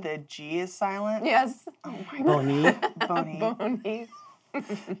Hit, but the G is silent. Yes. Bonnie. Boney. Boney.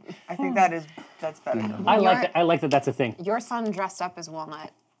 I think that's better. Than I like that. I like that. That's a thing. Your son dressed up as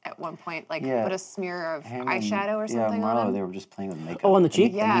Walnut at one point, like Yeah. put a smear of Him and- eyeshadow or something Yeah, on Marlo, him. they were just playing with makeup. Oh, on the And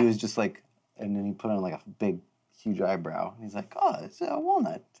cheek? he Yeah. was just like, and then he put on like a big huge eyebrow. And he's like, oh, it's a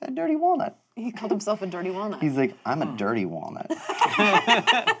walnut. It's a dirty walnut. He called himself a dirty walnut. He's like, I'm a dirty walnut.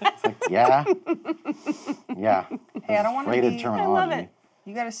 It's like, yeah. Yeah. Hey, I don't want to Freighted be. terminology. I love it.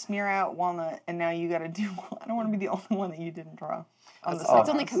 You got to smear out walnut, and now you got to do. I don't want to be the only one that you didn't draw. On the It's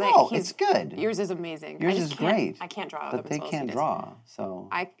only because No, he's it's good. Yours is amazing. Yours I just is can't- great. I can't draw But them they as well as can't he does. draw, so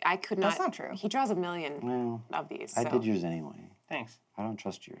I could not. That's not true. He draws a million well, of these. I So. did yours anyway. Thanks. I don't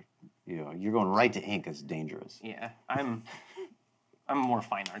trust you're going right to ink. It's dangerous. Yeah, I'm more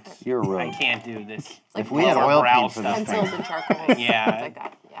fine arts. You're a rogue. I can't do this. like If we had more oil brow paint for this stuff. thing, pencils and charcoals. Yeah. Things like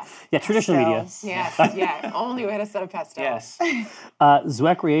that. Yeah. Yeah, traditional media. Pastels. Yes. Yeah. Only we had a set of pastels. Yes. Zwek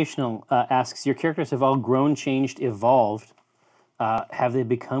Recreational asks, your characters have all grown, changed, evolved. Have they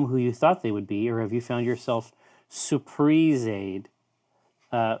become who you thought they would be, or have you found yourself surprised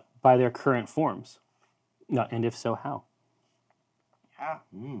by their current forms? And if so, how? Yeah.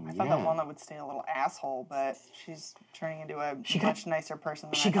 I thought that walnut would stay a little asshole, but she's turning into a much nicer person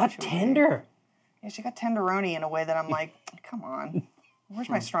than She I thought got she would be. tender. Yeah, she got tenderoni in a way that I'm like, come on. Where's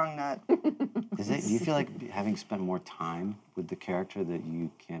my strong nut? do you feel like having spent more time with the character that you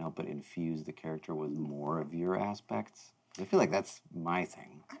can't help but infuse the character with more of your aspects? I feel like that's my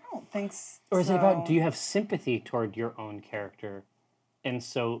thing. I don't think so. Or is it about, do you have sympathy toward your own character? And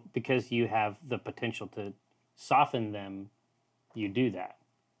so, because you have the potential to soften them, you do that.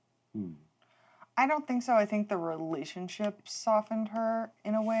 I don't think so. I think the relationship softened her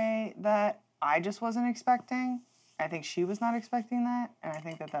in a way that I just wasn't expecting. I think she was not expecting that, and I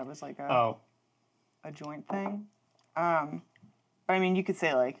think that was like a joint thing. But I mean, you could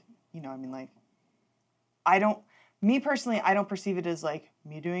say like, me personally, I don't perceive it as like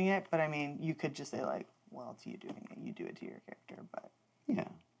me doing it, but I mean, you could just say like, well, it's you doing it. You do it to your character, but Yeah.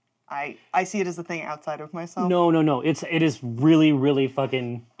 I see it as a thing outside of myself. No. It is really, really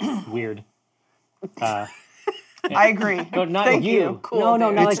fucking weird. I agree. No, not Thank you. you. Cool, no,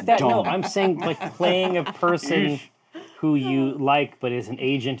 dude. not It's like that. No, dumb. I'm saying like playing a person who you like, but is an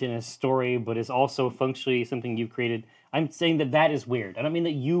agent in a story, but is also functionally something you've created. I'm saying that is weird. I don't mean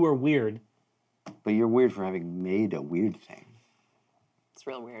that you are weird. But you're weird for having made a weird thing. It's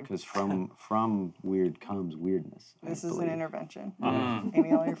real weird. Because from weird comes weirdness. I This is an believe. intervention.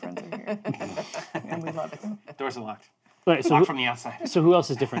 Amy, all your friends are here. And we love you. Doors are locked. Right, so Locked from the outside. so who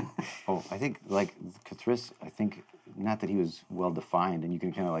else is different? Oh, I think like Cathris, I think not that he was well defined, and you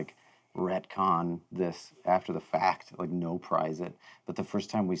can kind of like retcon this after the fact, like no prize it. But the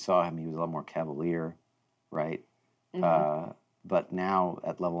first time we saw him, he was a lot more cavalier, right? But now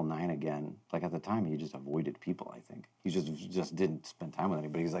at level 9 again, like at the time, he just avoided people. I think he just didn't spend time with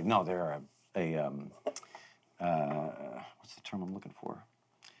anybody. He's like, no, they're what's the term I'm looking for?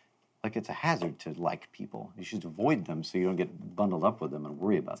 Like it's a hazard to like people. You should avoid them so you don't get bundled up with them and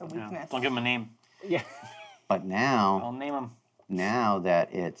worry about them. Weakness. Don't give him a name. Yeah. But now, I'll name him. now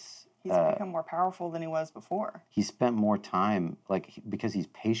that it's He's become more powerful than he was before. he spent more time, because he's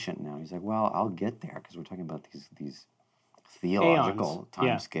patient now. He's like, well, I'll get there because we're talking about these theological Aeons, time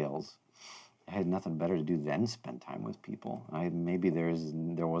yeah. scales. I had nothing better to do than spend time with people. Maybe there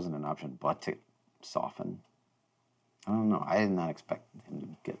wasn't an option but to soften. I don't know. I did not expect him to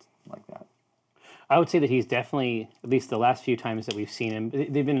get like that. I would say that he's definitely, at least the last few times that we've seen him,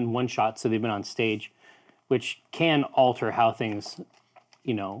 they've been in one shot, so they've been on stage, which can alter how things,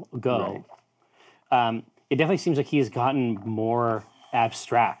 go. Right. It definitely seems like he has gotten more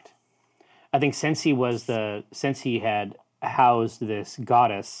abstract. I think since he had housed this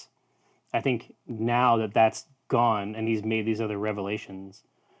goddess, I think now that that's gone and he's made these other revelations,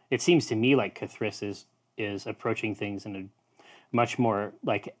 it seems to me like Cathris is approaching things in a much more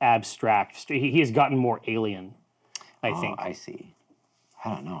like abstract. He has gotten more alien, I think. Oh, I see. I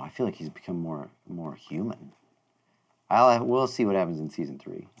don't know. I feel like he's become more human. We'll see what happens in season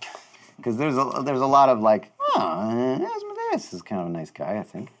 3, because there's a lot of like, this is kind of a nice guy. I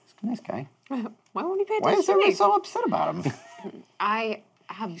think he's a nice guy. Why won't he pay Why attention is to everyone me? so upset about him? I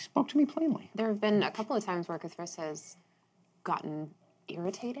have. He spoke to me plainly. There have been a couple of times where Cathris has gotten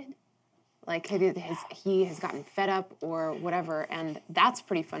irritated. Like he has gotten fed up or whatever, and that's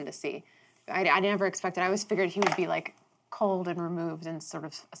pretty fun to see. I never expected. I always figured he would be like cold and removed and sort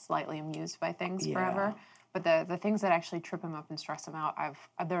of slightly amused by things forever. But the things that actually trip him up and stress him out,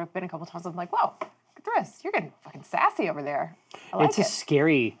 there have been a couple times I'm like, whoa, Cathris, you're getting fucking sassy over there. I like It's a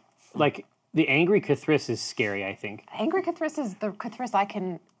scary, like the angry Cathris is scary, I think. Angry Cathris is the Cathris I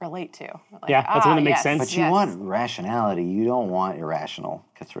can relate to. Like, Yeah, that's the one that makes yes, sense. But you yes. want rationality. You don't want irrational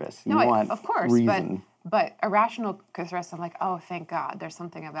Cathris. You No, want of course, reason. but irrational Cathris, I'm like, oh, thank God, there's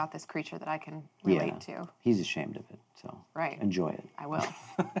something about this creature that I can relate to. He's ashamed of it, so Right. enjoy it. I will.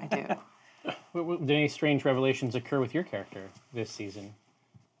 I do. Did any strange revelations occur with your character this season?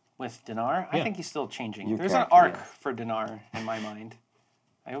 With Dinar, I Yeah. think he's still changing. Your There's an character, arc yeah. for Dinar in my mind.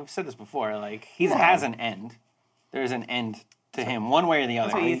 I've said this before. Like he has an end. There's an end to him, one way or the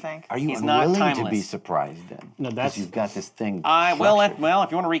other. That's what you think. Are you He's not unwilling to be timeless. surprised then? No, 'Cause that's- you've got this thing. Well, structured. if you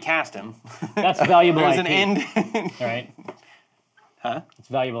want to recast him, That's valuable there's IP. an end. All right. Huh? It's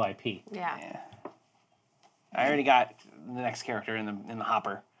valuable IP. Yeah. I already got the next character in the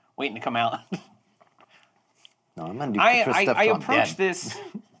hopper, waiting to come out. No, I'm gonna do I Christoph approached dead. this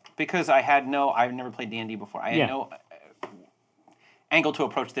because I've never played D&D before. I had Yeah. no angle to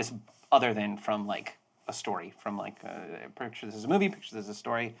approach this other than from like a story, from like picture this as a movie, picture this as a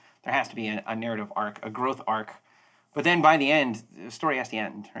story. There has to be a narrative arc, a growth arc. But then by the end, the story has to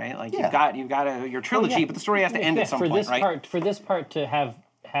end, right? Like Yeah. you've got your trilogy, but the story has to end at some for point, this right? For this part to have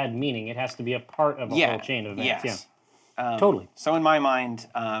had meaning, it has to be a part of a whole chain of events. Yes. Yeah. Totally. So in my mind,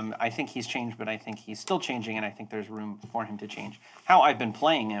 I think he's changed, but I think he's still changing, and I think there's room for him to change. How I've been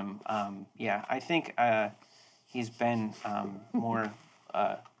playing him, I think he's been more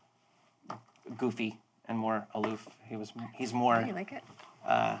goofy and more aloof. He's more You like it?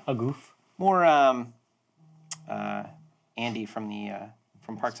 A goof. more Andy from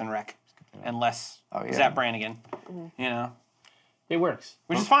Parks and Rec, and less yeah. Zap Brannigan. You know, It works.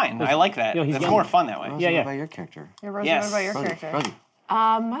 which is fine. I like that. You know, he's It's young. more fun that way. Rosie, Yeah, what yeah. about your character? Yeah, Rosie, Yes. what about your Rosie, character? Rosie.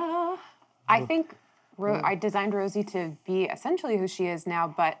 I think I designed Rosie to be essentially who she is now,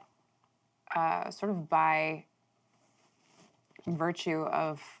 but sort of by virtue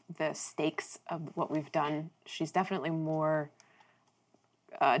of the stakes of what we've done, she's definitely more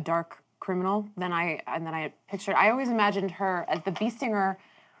dark criminal than I pictured. I always imagined her as the Beestinger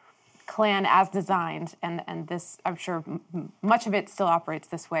clan as designed, and this, I'm sure much of it still operates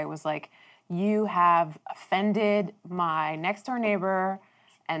this way, was like, you have offended my next door neighbor,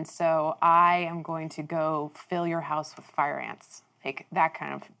 and so I am going to go fill your house with fire ants. Like that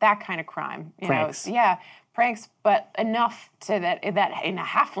kind of crime. You Pranks. know, yeah, pranks, but enough to that in a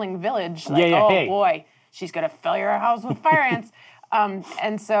halfling village, like, Yeah, oh hey. boy, she's gonna fill your house with fire ants.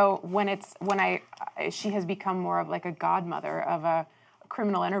 And so she has become more of like a godmother of a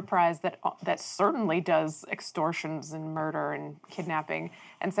criminal enterprise that certainly does extortions and murder and kidnapping.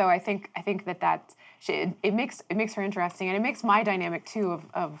 And so I think it makes her interesting, and it makes my dynamic too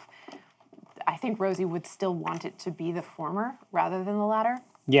of I think Rosie would still want it to be the former rather than the latter,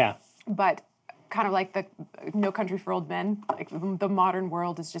 Yeah. but kind of like the No Country for Old Men, like the modern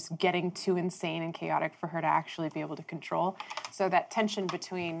world is just getting too insane and chaotic for her to actually be able to control. So that tension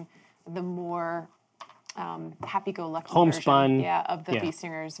between the more happy-go-lucky Homespun. version, of the Bee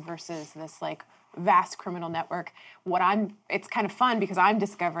Singers versus this like vast criminal network. It's kind of fun because I'm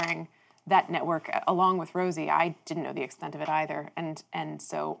discovering that network along with Rosie. I didn't know the extent of it either, and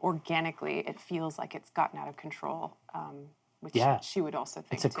so organically it feels like it's gotten out of control. Which she would also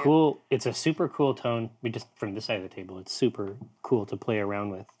think It's a super cool tone. We just, from this side of the table, it's super cool to play around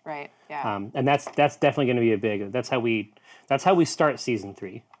with. Right. Yeah. And that's definitely going to be that's how we start season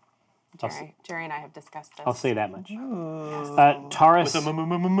 3. Jerry and I have discussed this. I'll say that much. Taurus.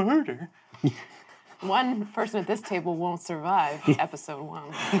 Murder. One person at this table won't survive episode 1.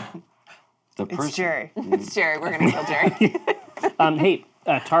 The It's person. Jerry. It's Jerry. We're gonna kill Jerry. Hey,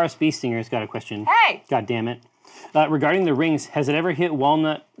 Taurus Beestinger's got a question. Hey! God damn it. Regarding the rings, has it ever hit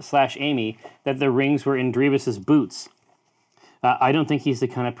Walnut/Amy that the rings were in Drebus's boots? I don't think he's the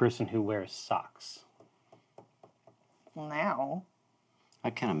kind of person who wears socks. Well, now.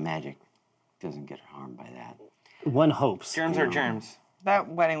 That kind of magic doesn't get harmed by that. One hopes. Germs are germs. That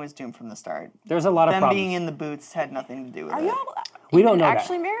wedding was doomed from the start. There's a lot of Them problems. being in the boots had nothing to do with Are it. y'all We don't even know that.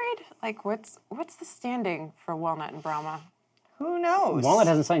 actually married? Like, what's the standing for Walnut and Brahma? Who knows? Walnut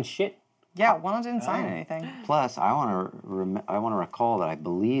hasn't signed shit. Yeah, Walnut didn't sign anything. Plus, I want to recall that I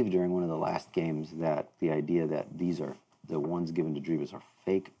believe during one of the last games that the idea that these are the ones given to Drebus are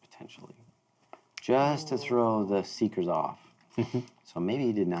fake potentially, just to throw the seekers off. So maybe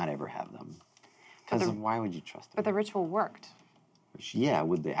he did not ever have them. Because why would you trust him? But the ritual worked. Yeah,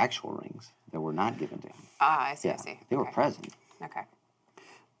 with the actual rings that were not given to him. Ah, I see. Yeah, I see. they were Okay. present. Okay.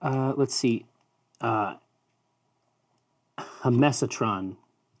 Let's see. A mesotron.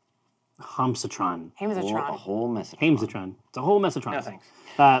 Hamsatron. A Hamsatron. whole mess. Hamsatron. It's a whole mesotron. No thanks.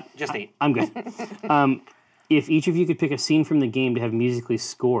 Just 8. I'm good. If each of you could pick a scene from the game to have musically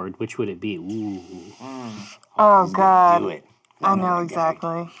scored, which would it be? Ooh. Oh, Do God. it. I know that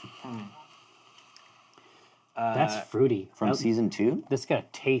guy. exactly. That's fruity. From season 2, This got a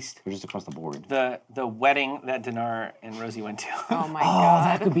taste. or just across the board. The wedding that Dinar and Rosie went to. Oh my Oh, God.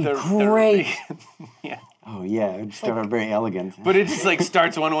 that could be The- great. yeah. Oh yeah, it started very elegant. But it just like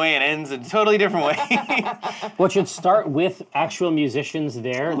starts one way and ends a totally different way. Well, it should start with actual musicians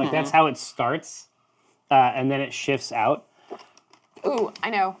there. Like that's how it starts, and then it shifts out. Ooh, I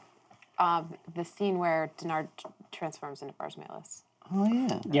know. The scene where Denard transforms into Barzmelis. Oh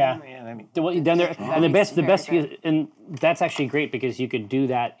yeah. Yeah. Yeah, I mean, Well, then there, and the That'd be best, very good. and that's actually great because you could do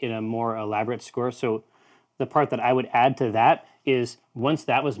that in a more elaborate score. So, the part that I would add to that is once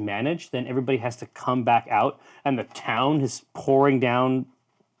that was managed, then everybody has to come back out, and the town is pouring down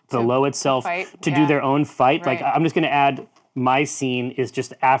below itself fight, to do yeah. their own fight. Like Right. I'm just going to add my scene is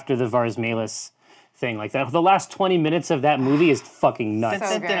just after the Varsmelis thing. Like that, the last 20 minutes of that movie is fucking nuts.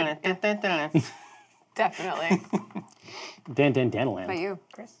 So good. Definitely. Dan But Danaland. you?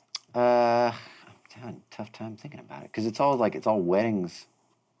 I'm having a tough time thinking about it because it's all weddings.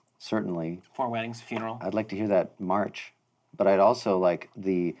 Certainly, 4 weddings, funeral. I'd like to hear that march, but I'd also like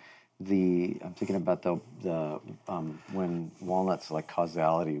the. I'm thinking about the when Walnut's like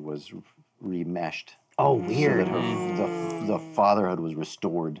causality was remeshed. Oh, So weird. that the fatherhood was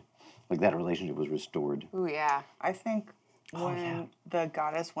restored, like that relationship was restored. Ooh, yeah. I think when the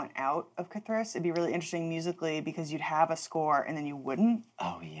goddess went out of Cthulhu, it'd be really interesting musically because you'd have a score and then you wouldn't.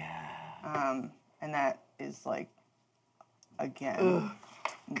 Oh yeah. And that is like, again,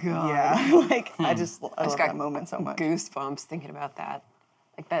 yeah. Like I love got that moment so much. Goosebumps thinking about that.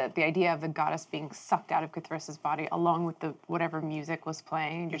 Like the idea of the goddess being sucked out of Cthulhu's body along with the whatever music was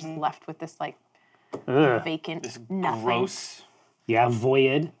playing. You're just left with this like Ugh. vacant This nothing. gross, Yeah,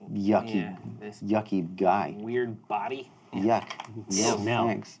 void. Yucky, this yucky guy. weird body. Yuck. No, Smell.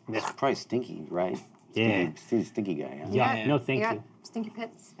 thanks. It's probably stinky, right? Yeah. Stinky guy. Huh? Yeah. Yeah. No, thank Yeah, you. stinky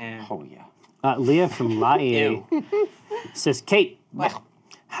pits. Yeah. Oh yeah. Leah from Laie says, Kate, What?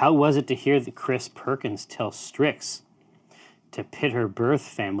 how was it to hear that Chris Perkins tell Strix to pit her birth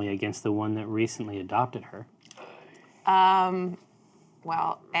family against the one that recently adopted her?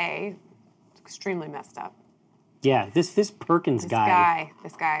 Well, it's extremely messed up. Yeah, this Perkins This guy.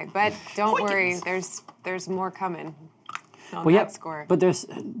 guy. But don't worry, there's more coming on Well, yeah, that score. but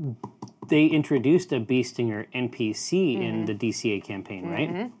they introduced a Bee Stinger NPC in the DCA campaign,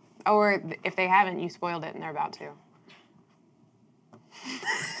 right? Or if they haven't, you spoiled it and they're about to.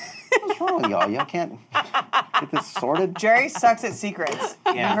 What's wrong with y'all? Y'all can't get this sorted. Jerry sucks at secrets.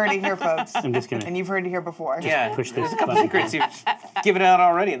 Yeah. You've heard it here, folks. I'm just gonna And you've heard it here before. Yeah. push this There's a couple button. secrets you've given out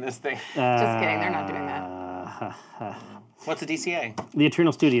already in this thing. Just kidding, they're not doing that. What's a DCA? The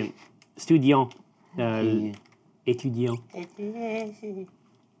Eternal Studion. Étudiant.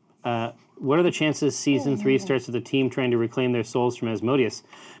 What are the chances season 3 starts with the team trying to reclaim their souls from Asmodeus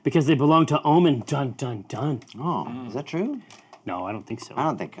because they belong to Omen? Dun dun dun. Oh, is that true? No, I don't think so. I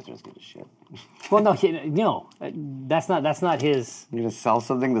don't think Cthulhu's good as shit. Well, no, that's not his. You're gonna sell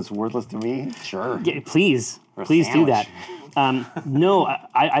something that's worthless to me? Sure. Yeah, please For a do sandwich. that. No,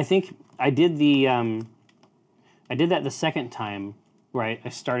 I think I did I did that the second time where I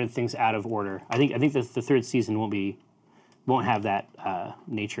started things out of order. I think the third season won't have that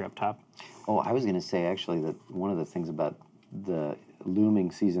nature up top. Oh, I was gonna say actually that one of the things about the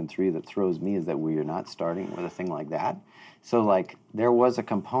looming season 3 that throws me is that we are not starting with a thing like that. So like there was a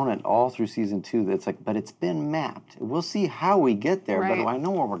component all through season 2 that's like, but it's been mapped. We'll see how we get there, Right. but I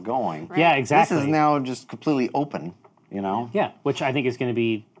know where we're going. Right. Yeah, exactly. This is now just completely open, you know? Yeah, which I think is going to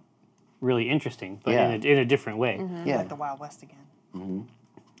be really interesting, but Yeah. in a different way. Yeah. Like the Wild West again.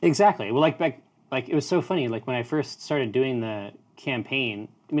 Exactly. Well, like it was so funny. Like when I first started doing the campaign,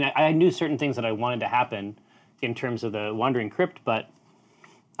 I mean, I knew certain things that I wanted to happen in terms of the Wandering Crypt, but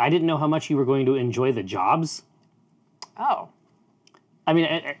I didn't know how much you were going to enjoy the jobs. Oh. I mean,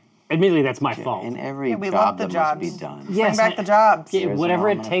 admittedly, that's my fault. In every Yeah, we love job the that jobs. must be done. Yes, Bring back the jobs. yeah, There's whatever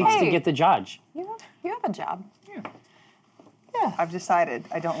an it takes to Hey. get the judge. You have a job. I've decided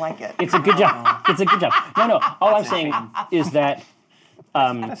I don't like it. It's a good job. It's a good job. No. All I'm saying is that,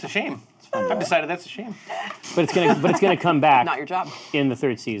 That's a shame. I've decided that's a shame. but it's gonna come back Not your job. in the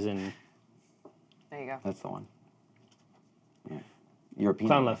third season. There you go. That's the one. Yeah. European.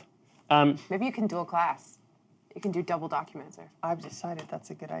 Clown Love. Maybe you can dual class. You can do double documenter. I've decided that's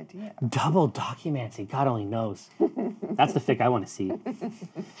a good idea. Double documancy. God only knows. That's the fic I want to see.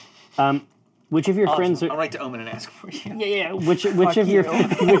 Which of your friends I'll are? write to Omen and ask for you. Yeah. Which of your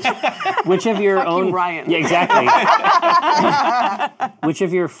which of your own? you, Ryan. Yeah, exactly. Which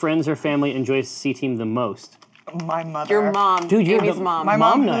of your friends or family enjoys C Team the most? My mother. Your mom. Dude, you're Amy's the- mom. My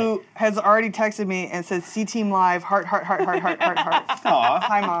mom, Mom who has already texted me and said, "C Team Live, heart, heart, heart, heart, heart, heart, heart."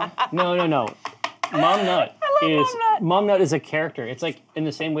 Hi, Mom. No. Mom Nut is Mom Nut. Mom Nut is a character. It's like in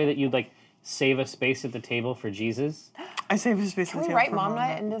the same way that you'd like save a space at the table for Jesus. I saved his space. Can we write Mom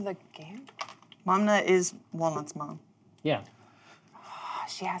Night into the game? Momna is Walnut's mom. Yeah.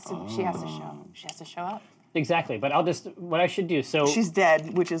 She has to. She has to show. She has to show up. Exactly, but what I should do, so... She's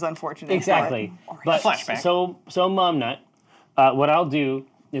dead, which is unfortunate. Exactly. But Flashback. So Mom Nut, what I'll do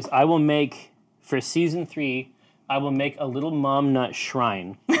is I will make, for season 3, I will make a little Mom Nut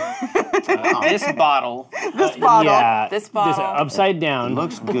shrine. This bottle. This bottle. Yeah. This bottle. Upside down.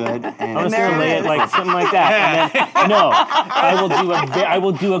 Looks good. I'm And just gonna lay it like something like that. And then, no, I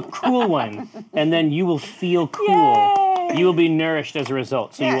will do a cool one, and then you will feel cool. Yay! You will be nourished as a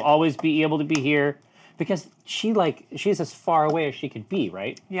result. So Yeah. you'll always be able to be here, because she's as far away as she could be,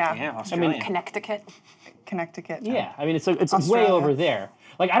 right? Yeah. Yeah, Australian. Connecticut. Connecticut. Yeah, I mean it's way Australia. over there.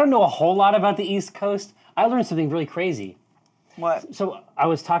 Like I don't know a whole lot about the East Coast. I learned something really crazy. What? So I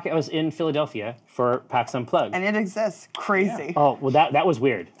was in Philadelphia for PAX Unplugged. And it exists. Crazy. Oh well, that was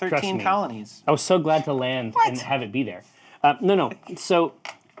weird. Trust 13 me. colonies. I was so glad to land and have it be there. No. So,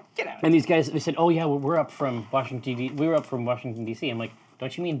 Get out. and these guys, they said, "Oh yeah, we're up from Washington. We were up from Washington D.C." I'm like,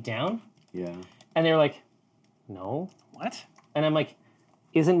 "Don't you mean down?" yeah. And they were like, "No." What? And I'm like,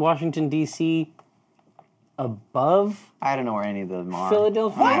 "Isn't Washington D.C. above I don't know where any of them are.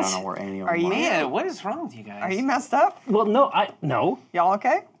 Philadelphia?" I don't know where any of Are them you- are. Man, what is wrong with you guys? Are you messed up? Well, no. Y'all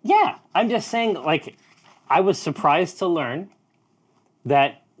okay? Yeah, I'm just saying. Like, I was surprised to learn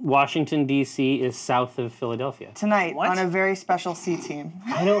that Washington D.C. is south of Philadelphia. Tonight What? on a very special C team.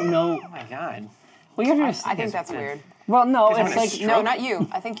 I don't know. Oh my god. Well, you have to. I think that's weird. Well, no, Is it it's a like stroke? No, not you.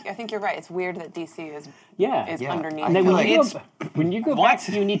 I think you're right. It's weird that DC is yeah. Yeah. underneath. And then feel when, like you go, when you go What? back,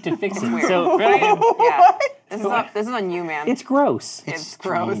 you need to fix it. weird. So Really? Yeah. This is on you, man. it's gross. It's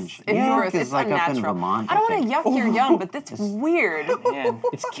gross. strange. It's New York gross. is It's like up in unnatural. Vermont, I don't I want to yuck your young, but that's weird. Man.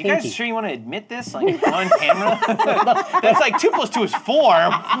 It's You guys kinky. sure you want to admit this, like, on camera? That's like 2 + 2 is 4.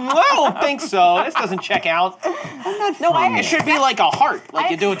 I don't think so. This doesn't check out. No, I It should be like a heart. Like I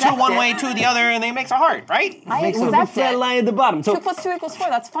you do 2 accept one it. way, 2 the other, and then it makes a heart, right? I Makes a accept Flat it. line at the bottom. So 2 + 2 = 4.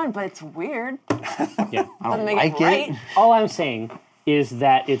 That's fine, but it's weird. yeah. I don't Doesn't make like it right. it. All I'm saying is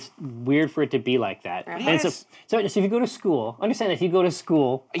that it's weird for it to be like that. And Yes. so if you go to school, understand that if you go to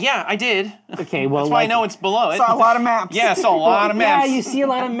school, Yeah, I did. okay, well, That's why I like, know it's below it. Saw a lot of maps. Yeah, I saw a lot of maps. yeah, you see a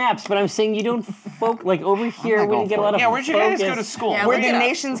lot of maps, but I'm saying you don't like over here not we going get a for lot it. of Yeah, where'd you guys focus. go to school? Yeah, Where look the it up.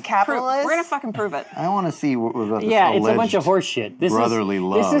 nation's capital is. We're gonna fucking prove it. I want to see what about this Yeah, it's a bunch of alleged horse shit. This brotherly is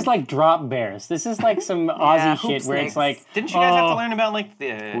love. This is like drop bears. This is like some Aussie hoop shit where it's snakes. like Didn't you guys have oh, to learn about like the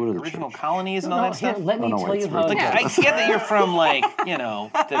Go to the original church. colonies and all No, that here, stuff? let me no, tell it's you how. ridiculous. I get that you're from like,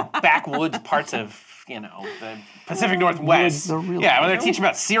 the backwoods parts of, the Pacific Northwest. The real- Yeah, when they're teaching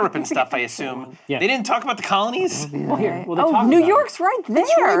about syrup and stuff, I assume. Yeah. They didn't talk about the colonies? Well, here, well, they Oh, talk New about it. York's right there.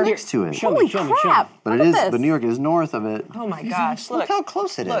 right next to it. Show me, Holy show me, show me. crap! But Look it is. at this. But New York is north of it. Oh my gosh! Look Look, how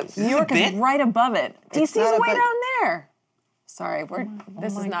close it is. look. New York bit? is right above it. DC's not a way bit. down there. Sorry,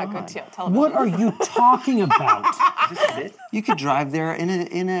 this is not good television. What are you talking about? You could drive there in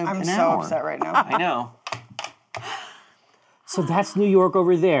I'm an so hour. upset right now. I know. So that's New York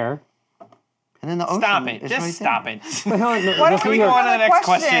over there. And then the ocean. Stop it. is Just right stop there. it. But hold on, no, Why that's don't New we York. go on to the next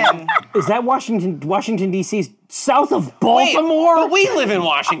question? Is that Washington D.C.'s south of Wait, Baltimore? but we live in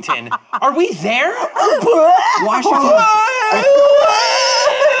Washington. Are we there? Washington.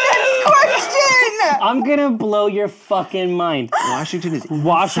 Question! I'm gonna blow your fucking mind. Washington is inside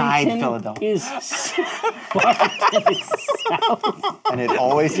Washington Philadelphia, is Washington is south. and it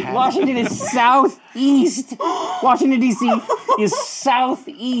always has. Washington is southeast. Washington D.C. is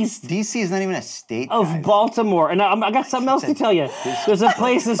southeast DC is not even a state. of guys. Baltimore. And I got something else to tell you. There's a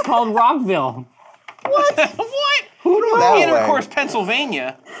place that's called Rockville. What? Who knew that And of way? course,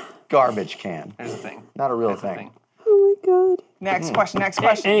 Pennsylvania. Garbage can. There's the thing. Not a real That's the thing. thing. Next question, next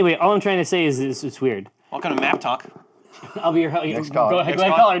question. Anyway, all I'm trying to say is it's weird. Welcome to Map Talk. I'll be your Next Go caller. ahead, Next go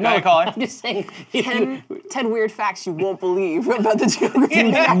ahead, caller. caller. Go No, ahead, caller. I'm just saying. If you, 10 weird facts you won't believe about the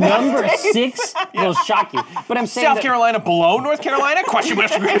geography. number 6 will shock you. But I'm saying South that, Carolina below North Carolina? Question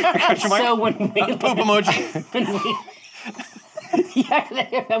mark. Question mark. so when we Poop emoji.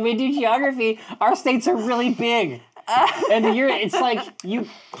 yeah, when we do geography, our states are really big. And it's like you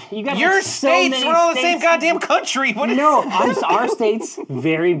got Your like so states many are all the same states. goddamn country. What is No, our state's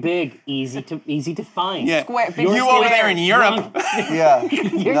very big, easy to find. Yeah. Square- big You over there in Europe. Yeah.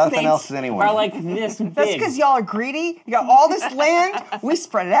 Your Nothing states else is anywhere. are like this big. That's because y'all are greedy. You got all this land. We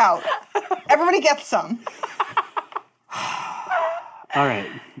spread it out. Everybody gets some. All right.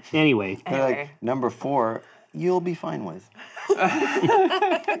 Anyway, They're like, Anyway. number 4, you'll be fine with.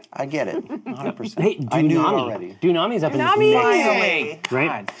 I get it. 100%. hey, I knew it Dunami. already. Dunami's up Dunami! in this mix. Hey, Right?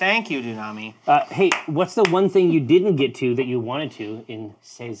 God, thank you, Dunami. Hey, what's the one thing you didn't get to that you wanted to in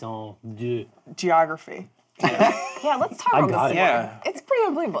saison 2? Geography. Yeah, let's talk about got this. it. Yeah. It's pretty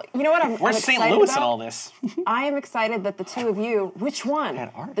unbelievable. You know what? Where's I'm St. excited Louis in about? all this? I am excited that the two of you, which one?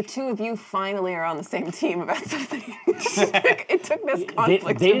 At Arch. The two of you finally are on the same team about something. it took this They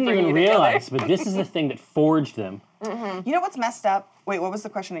conflict to didn't bring even you realize, together. but this is the thing that forged them. You know what's messed up? Wait, what was the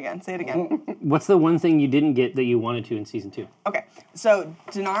question again? Say it again. What's the one thing you didn't get that you wanted to in season 2? Okay, so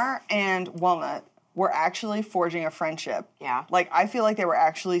Dinar and Walnut were actually forging a friendship. Yeah. Like, I feel like they were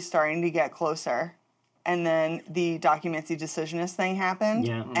actually starting to get closer. And then the Documency Decisionist thing happened.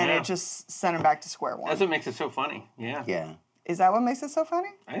 Yeah. And Yeah. it just sent them back to square one. That's what makes it so funny. Yeah. Yeah. Is that what makes it so funny?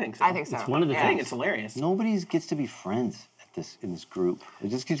 I think so. I think so. It's one of the I think things. it's hilarious. Nobody gets to be friends at in this group. It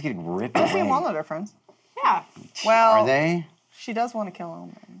just keeps getting ripped Lucy and away. Walnut are friends. Yeah. Well, Are they? she does want to kill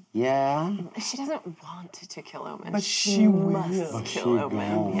Omen. Yeah. She doesn't want to kill Omen. But she must will. kill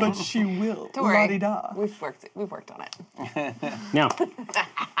Omen. But she will. Don't worry. La-di-da. We've worked on it. Now,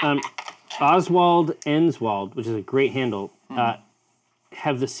 Oswald Enswald, which is a great handle,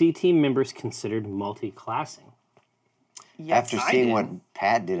 have the C team members considered multi-classing? Yes. After I seeing did. what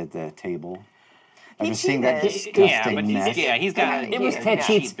Pat did at the table. He After seeing that cheated. disgusting but mess. he's got. It was Yeah. Ted Yeah.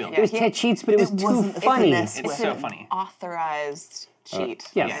 Cheats. built. It was Ted Cheats, but it was It too wasn't a funny. finesse. It's so funny. Authorized cheat.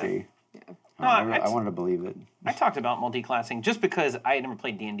 Yeah. I see. No, I wanted to believe it. I talked about multi-classing just because I had never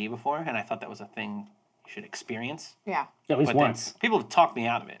played D&D before, and I thought that was a thing you should experience. Yeah. At least But once. then people talked me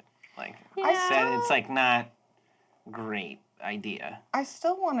out of it. Like, I Yeah. said, it's like not great idea. I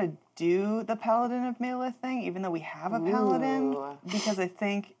still want to do the Paladin of Melee thing, even though we have a Paladin, Ooh. because I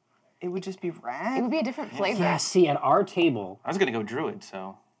think it would just be It rad. would be a different flavor. Yeah, see, at our table, I was gonna go druid,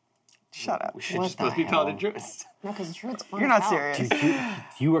 so Shut up. we should What just both the be paladin hell? druids. No, because Druid's fun. You're as not hell.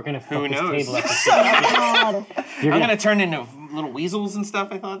 serious. you were going to fuck this knows? table up. You're I'm gonna gonna turn into little weasels and stuff.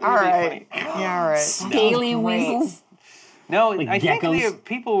 I thought that All would right. be funny. Yeah, all right. Scaly weasels. No, Like I think geckos?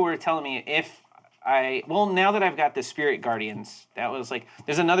 people were telling me now that I've got the Spirit Guardians, that was like,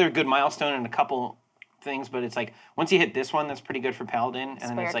 there's another good milestone in a couple things, but it's like, once you hit this one, that's pretty good for Paladin, and then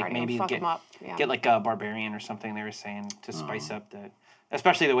Spirit it's like Guardian, maybe fuck 'em up, yeah. get like a Barbarian or something they were saying to spice up the,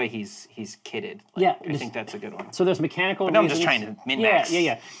 especially the way he's kitted. Like, Yeah, I just- think that's a good one. So there's mechanical But now I'm reasons. just trying to min-max.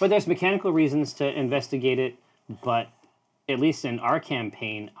 Yeah. But there's mechanical reasons to investigate it, but at least in our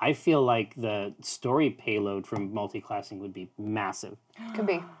campaign, I feel like the story payload from multi-classing would be massive. Could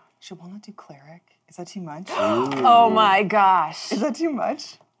be. Should Walnut do Cleric? Is that too much? Oh my gosh. Is that too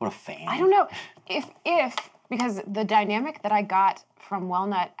much? What a fan. I don't know if because the dynamic that I got from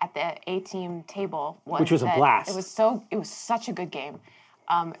Walnut at the A-team table was Which was a that blast. It was such a good game.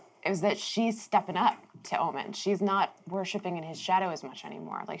 It was that she's stepping up to Omen. She's not worshiping in his shadow as much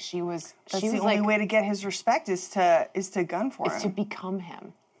anymore. Like she was. That's she the was only like way to get his respect is to gun for to him. become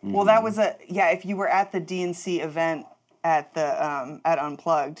him. Well, that was if you were at the DNC event at the at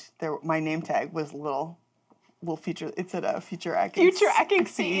Unplugged, my name tag was little future. It said future acting. Future acting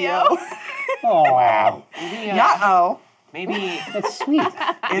CEO. Oh, wow. Not O. Maybe That's sweet.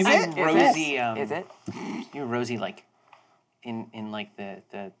 Is it? Rosie. Is it? You know, Rosie, like in like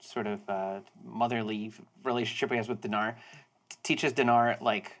the sort of motherly relationship he has with Dinar, teaches Dinar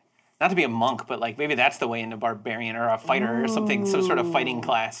like not to be a monk, but like maybe that's the way into barbarian or a fighter or something, some sort of fighting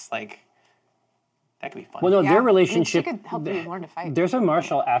class. Like that could be fun. Well, no, Yeah. their relationship. I mean, she could help you learn to fight. There's a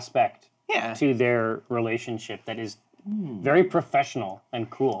martial aspect yeah. to their relationship that is very professional and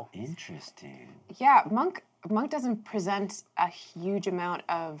cool. Interesting. Yeah, Monk doesn't present a huge amount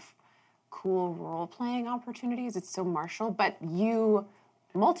of cool role-playing opportunities. It's so martial, but you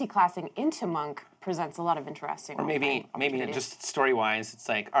multi-classing into Monk presents a lot of interesting Maybe opportunities. just story wise, it's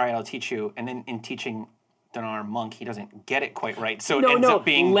like, all right, I'll teach you, and then in teaching Dinar Monk, he doesn't get it quite right, so it ends up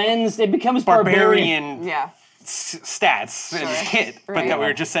being lens. It becomes barbarian. barbarian Yeah. stats in his kit. But Right. that we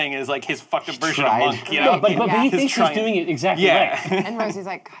were just saying is like his fucked up version tried. of Monk, you know? But he Yeah. thinks He's he's trying- doing it exactly Yeah. right. And Rosie's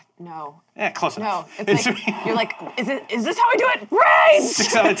like, God, no. Yeah, close No. enough. It's like, you're like, is this how I do it? Rage!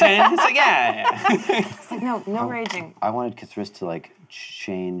 6 out of 10. It's like, yeah. It's like, no raging. I wanted Cthulhu to like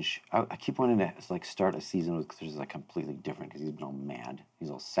change. I keep wanting to like start a season with Cthulhu like completely different because he's been all mad.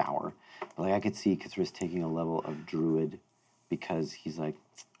 He's all sour. But like I could see Cthulhu taking a level of druid because he's like,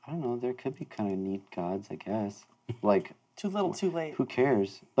 I don't know, there could be kind of neat gods, I guess. Like, Too little, too late. who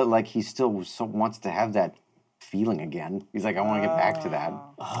cares? But like he still wants to have that feeling again. He's like, I want to get back to that.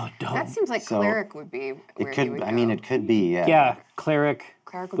 Oh, don't. That seems like So, cleric would be where It you could. would I mean, go. it could be. Yeah. Yeah, cleric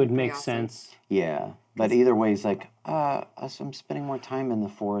Cleric would be make awesome. sense. Yeah, but either way, he's like, I'm spending more time in the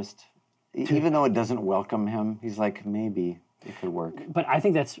forest. Even though it doesn't welcome him, he's like, maybe it could work. But I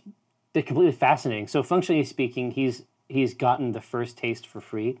think that's completely fascinating. So functionally speaking, he's gotten the first taste for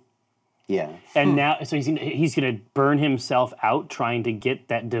free. Yeah. And now, so he's gonna burn himself out trying to get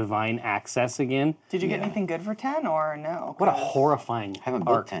that divine access again. Did you get anything good for 10 or no? What a 'Cause horrifying Haven't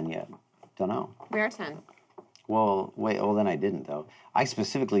built arc. 10 yet. Don't know. We are 10. Well, wait. Well, then I didn't though. I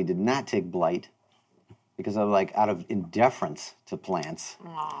specifically did not take blight because I was like out of indifference to plants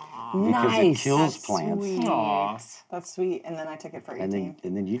because it Nice. kills That's plants. sweet. Aw. That's sweet. And then I took it for 18.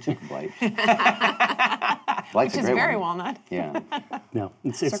 And then you took blight. Blight's Which a is great very one. walnut. Yeah. No,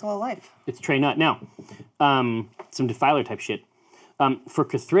 it's Circle of life. Trey Nut. Now, some Defiler type shit. For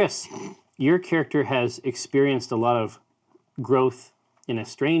Cthulhu, your character has experienced a lot of growth in a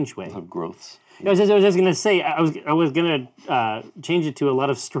strange way. Of growths. I was just gonna say I was gonna change it to a lot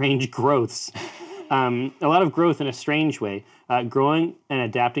of strange growths. A lot of growth in a strange way, growing and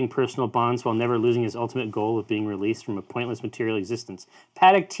adapting personal bonds while never losing his ultimate goal of being released from a pointless material existence.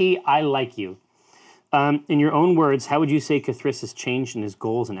 Paddock T, I like you. In your own words, how would you say Cthulhu has changed in his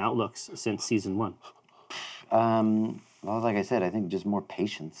goals and outlooks since season 1? Well, like I said, I think just more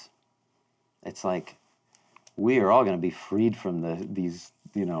patience. It's like we are all going to be freed from these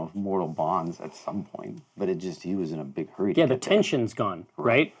mortal bonds at some point. But he was in a big hurry. Yeah, to the get there. tension's gone,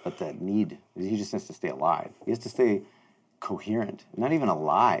 right? But that need, he just has to stay alive. He has to stay coherent, not even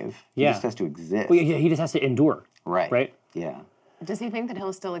alive. He Yeah. just has to exist. Well, yeah, he just has to endure. Right. Right? Yeah. Does he think that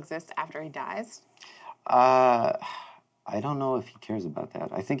he'll still exist after he dies? I don't know if he cares about that.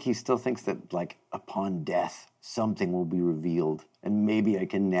 I think he still thinks that, like, upon death, something will be revealed, and maybe I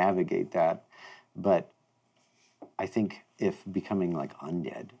can navigate that. But I think if becoming, like,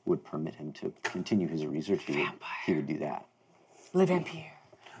 undead would permit him to continue his research, he would do that. Le vampire.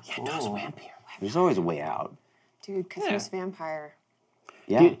 Yeah, those vampire. There's always a way out. Dude, Cthulhu's vampire.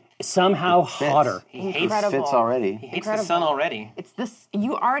 Yeah. Dude, somehow Fits. hotter. He hates, Incredible. Fits already. he hates the sun already. It's this.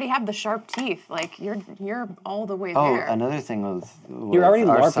 You already have the sharp teeth. Like you're all the way Oh, there. another thing was You're already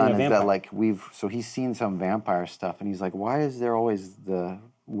our LARPing son a is vampire. that, like, so he's seen some vampire stuff, and he's like, why is there always the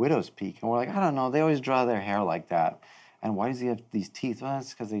widow's peak? And we're like, I don't know, they always draw their hair like that. And why does he have these teeth? Well,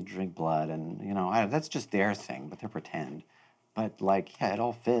 it's because they drink blood, and, that's just their thing, but they're pretend. But, like, yeah, it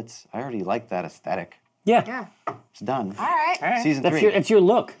all fits. I already like that aesthetic. Yeah. yeah. It's done. All right. Season That's 3. it's your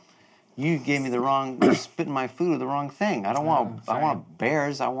look. You gave me you're spitting my food with the wrong thing. I don't want, I want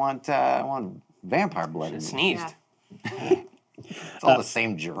bears. I want vampire blood in me. Sneezed. Yeah. It's all the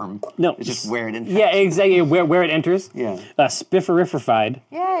same germ. No. It's just where it infects. Yeah, exactly. Where it enters. Yeah. Spifferified.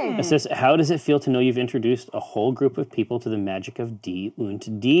 Yay. It says, how does it feel to know you've introduced a whole group of people to the magic of D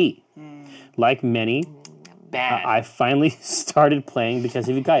und D? Like many, Bad. I finally started playing because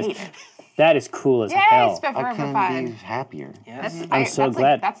of you guys. That is cool as Yay, hell. I couldn't be Spifferified. happier. yes. I'm so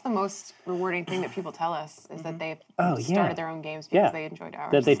glad. That's the most rewarding thing that people tell us is that they've Oh, yeah. started their own games because Yeah. they enjoyed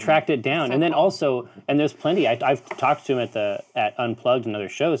ours. That they tracked it down, So and then cool. also, and there's plenty. I've talked to him at Unplugged and other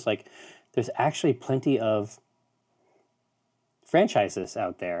shows. Like, there's actually plenty of franchises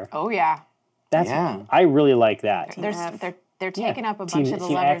out there. Oh yeah. That's Yeah. I really like that. They're taking up a Team- bunch of the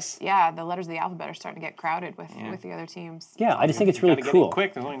Team letters. X. Yeah, the letters of the alphabet are starting to get crowded with the other teams. Yeah, I just think it's really Gotta get cool. it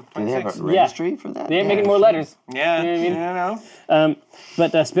quick. There's only Do they have 26. a registry for that? They ain't Yeah, making more sure. letters. Yeah, You know what I mean? I know.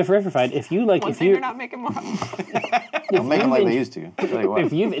 But Spifferified, if you like, One if thing you they're not making more. They'll make them like they used to. I'll tell you what.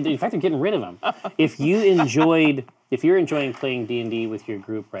 if you in fact they're getting rid of them. If you're enjoying playing D&D with your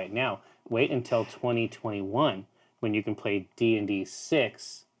group right now, wait until 2021 when you can play D&D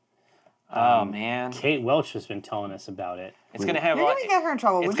 6. Oh man, Kate Welch has been telling us about it. it's gonna have You're going to get her in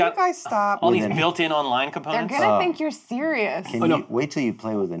trouble. Would you got guys stop? all these Within- built-in online They're components. gonna think you're serious. Can you wait till you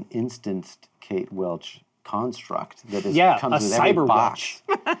play with an instanced Kate Welch construct that is, Yeah, comes a with every cyber box,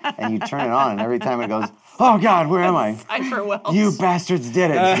 and you turn it on, and every time it goes, "Oh God, where am I? Cypher Wells. You bastards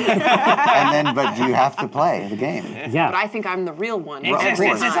did it!" but you have to play the game. Yeah, But I think I'm the real one.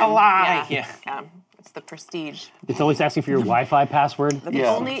 Existence is a Time. lie. Yeah. It's the prestige. it's always asking for your Wi-Fi password. The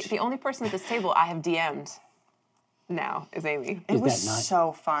Yeah. only person at this table I have DM'd now is Amy. It was that not-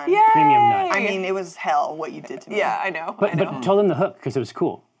 so fun. Premium nut. I mean, it was hell what you did to me. Yeah, I know. But tell them the hook because it was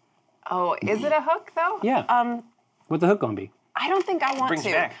cool. Oh, is it a hook though? Yeah. What's the hook gonna be? I don't think I want Brings to.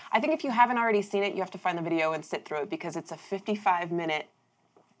 you back. I think if you haven't already seen it, you have to find the video and sit through it because it's a 55-minute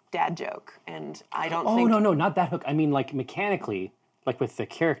dad joke, and I don't Oh think. no, not that hook. I mean like mechanically, like with the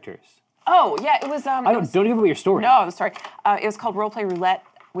characters. Oh yeah, it was. I don't give away your story. No, sorry. It was called Roleplay Roulette.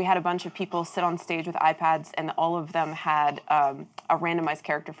 We had a bunch of people sit on stage with iPads, and all of them had a randomized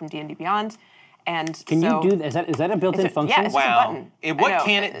character from D&D Beyond. And Can so, you do that? Is that a built-in It's a- function? Yeah, it's just a Wow. button. What I know.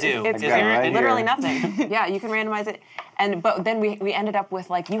 can it do? It's Is got it there right literally here. nothing. Yeah, you can randomize it. But then we ended up with,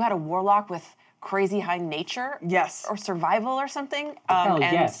 like, you had a warlock with crazy high nature. Yes. Or survival or something. Hell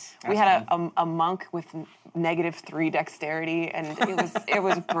and yes. we had a monk with -3 dexterity, and it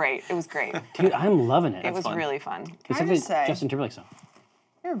was great. It was great. Dude, I'm loving it. It was fun. really fun. It's Can I just say- Justin Timberlake song.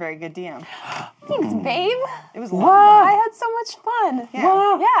 You're a very good DM. Thanks, babe. It was lovely. I had so much fun.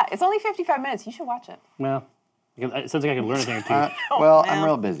 Yeah. Yeah, it's only 55 minutes. You should watch it. Well, it sounds like I could learn a thing or two. Well, man. I'm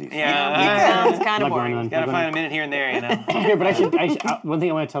real busy. So Yeah. It's kind Not of going boring. on. Gotta not find going a minute here and there, you know. on. Here, but one thing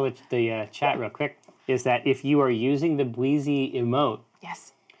I want to tell the chat real quick is that if you are using the Bleezy emote,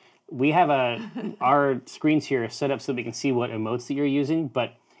 Yes. we have our screens here set up so that we can see what emotes that you're using,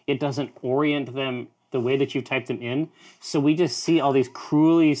 but it doesn't orient them the way that you typed them in. So we just see all these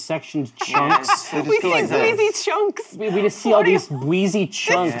cruelly sectioned chunks. They just We go see like this. Wheezy chunks. We just see all these wheezy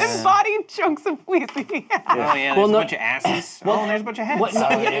chunks. Embodied chunks of Wheezy. Oh yeah, there's Well, a no- bunch of asses. Oh, and there's a bunch of heads. What? No,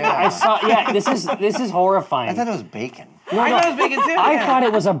 yeah. I saw. Yeah, this is horrifying. I thought it was bacon. I thought it was bacon too. I yeah. thought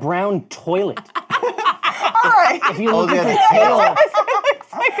it was a brown toilet. All right. If you Oh, look yeah, at the the tail,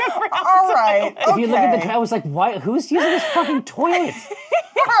 All right. if you look at the okay. tail, I was like, why? Who's using this fucking toilet?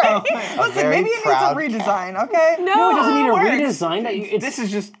 Listen, very maybe it needs a proud redesign, okay? No, it doesn't need a works. redesign. It's This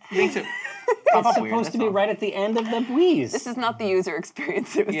is just makes it pop up weird. supposed to be that's all. right at the end of the wheeze. This is not the user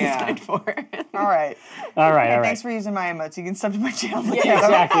experience it was Yeah. designed for. All right. all right, Hey, all right. thanks for using my emotes. You can sub to my channel. Yeah,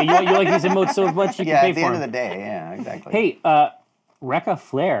 exactly. You like these emotes so much you Yeah, can pay at the for end of them. the day, yeah, exactly. Hey, Rekka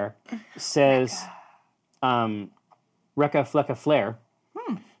Flair says, Rekka Flecka Flair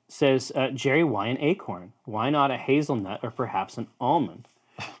says, Jerry, why an acorn? Why not a hazelnut or perhaps an almond?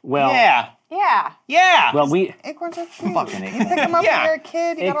 Well, Yeah, Yeah. yeah. well, we Acorns are cute. Fucking You pick them up Yeah. when you're a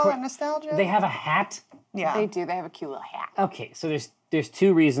kid. You got all Acorn- that nostalgia. they have a hat. yeah. They do. They have a cute little hat. Okay, so there's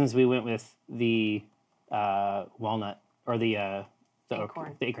two reasons we went with the walnut or the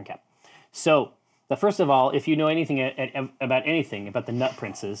Acorn. the acorn cap. So the first of all, if you know anything about anything about the nut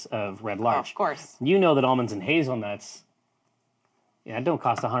princes of Red Larch, Of course. you know that almonds and hazelnuts, yeah, it don't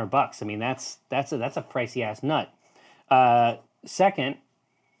cost $100. I mean, that's a pricey ass nut. Second,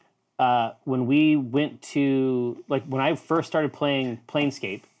 when we went to when I first started playing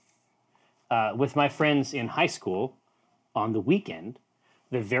Planescape with my friends in high school on the weekend,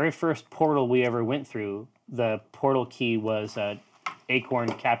 the very first portal we ever went through, the portal key was Acorn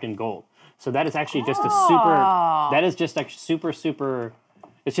Captain Gold. So that is actually just a super. That is just a super.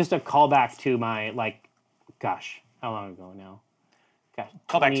 It's just a callback to my gosh, how long ago now? Gosh,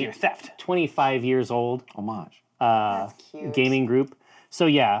 Call back to your theft. 25 years old Homage. That's cute. gaming group. So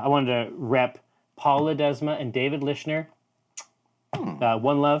yeah, I wanted to rep Paul Ledesma and David Lishner.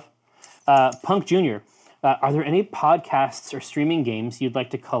 One Love. Punk Jr. Are there any podcasts or streaming games you'd like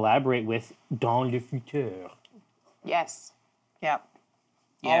to collaborate with dans le futur? Yes. Yep.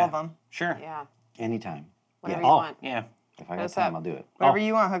 Yeah. All of them. Sure. Yeah. Anytime. Whatever Yeah. you Oh. want. Yeah. If I got What's time, up? I'll do it. Whatever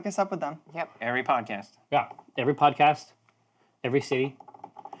you want, hook us up with them. Yep. Every podcast. Yeah, every podcast, every city.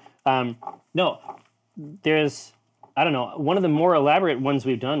 No, there's, I don't know, one of the more elaborate ones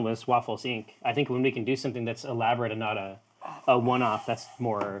we've done was Waffles Inc. I think when we can do something that's elaborate and not a one-off, that's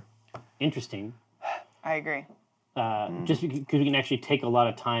more interesting. I agree. Just because we can actually take a lot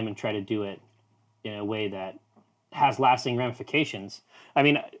of time and try to do it in a way that has lasting ramifications. I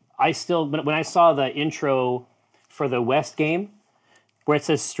mean, I still, when I saw the intro for the West game, where it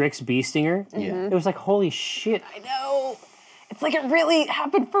says Strix Bee Stinger, it was like, holy shit. I know. It's like it really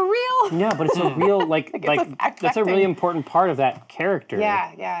happened for real. Yeah, but it's a real, that's a really important part of that character.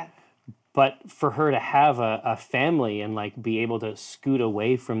 Yeah, yeah. But for her to have a family and be able to scoot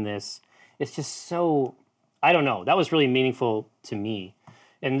away from this, it's just so, I don't know. That was really meaningful to me.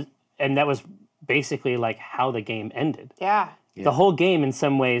 And that was basically how the game ended. Yeah. The whole game, in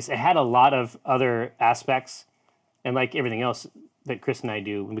some ways, it had a lot of other aspects, and like everything else that Chris and I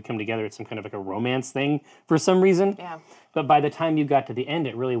do when we come together, it's some kind of a romance thing for some reason. Yeah. But by the time you got to the end,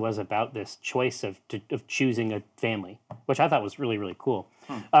 it really was about this choice of choosing a family, which I thought was really, really cool.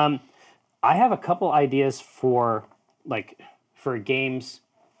 I have a couple ideas for games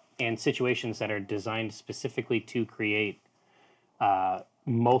and situations that are designed specifically to create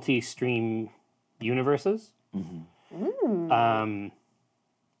multi-stream universes.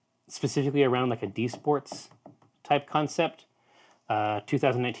 Specifically around a D-sports type concept.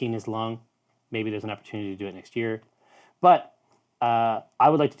 2019 is long. Maybe there's an opportunity to do it next year. But I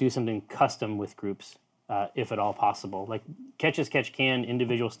would like to do something custom with groups, if at all possible. Catch as catch can,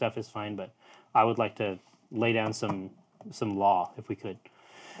 individual stuff is fine, but I would like to lay down some law if we could.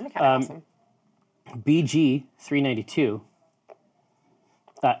 That'd be kind of awesome. BG392.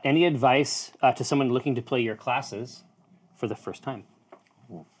 Any advice to someone looking to play your classes for the first time?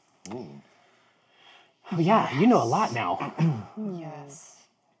 Oh, yeah, you know a lot now. Yes.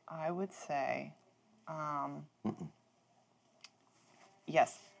 I would say,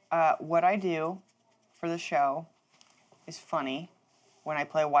 yes. What I do for the show is funny when I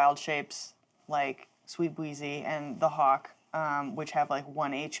play wild shapes like Sweet Wheezy and the Hawk, which have like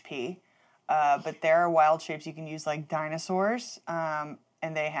 1 HP. But there are wild shapes you can use like dinosaurs, and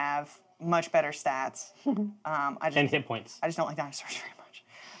they have much better stats. And hit points. I just don't like dinosaurs very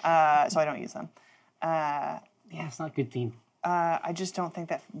much, so I don't use them. Yeah, it's not a good theme. I just don't think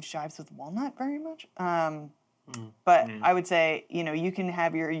that jives with Walnut very much. But I would say, you can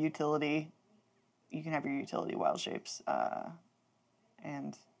have your utility. You can have your utility wild shapes,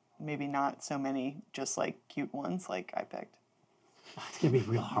 and maybe not so many just like cute ones like I picked. It's gonna be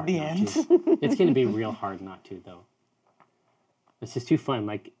real hard. The not end. To. It's gonna be real hard not to, though. It's just too fun.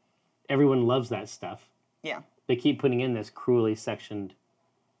 Like everyone loves that stuff. Yeah, They keep putting in this cruelly sectioned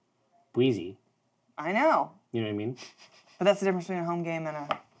Wheezy. I know. You know what I mean? But that's the difference between a home game and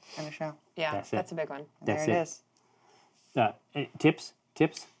a show. Yeah, That's it. that's a big one. That's There it. it is.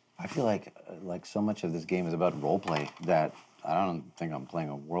 Tips? I feel like so much of this game is about role play that I don't think I'm playing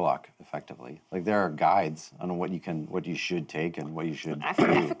a warlock effectively. Like there are guides on what you should take and what you should do.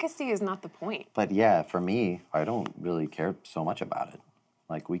 Efficacy is not the point. But yeah, for me, I don't really care so much about it.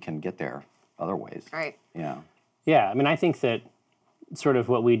 Like we can get there other ways. Right. Yeah. Yeah, I mean, I think that sort of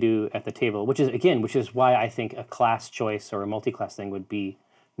what we do at the table, which is why I think a class choice or a multi-class thing would be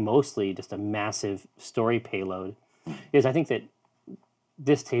mostly just a massive story payload, is I think that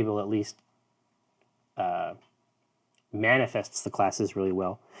this table at least manifests the classes really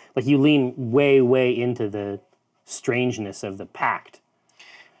well. Like you lean way, way into the strangeness of the pact.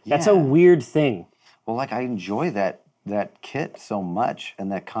 That's a Yeah. weird thing. Well, like I enjoy that kit so much,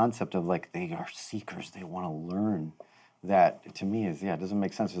 and that concept of like they are seekers, they want to learn. That to me is it doesn't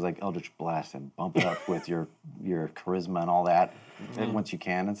make sense. It's like Eldritch Blast and bump it up with your charisma and all that once you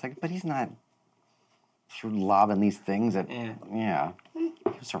can. It's like, but he's not lobbing these things at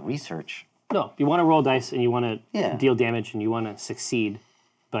It's a research. No, you want to roll dice and you want to Yeah. deal damage and you want to succeed.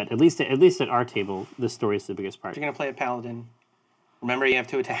 But at least at our table, the story is the biggest part. If you're gonna play a paladin, remember you have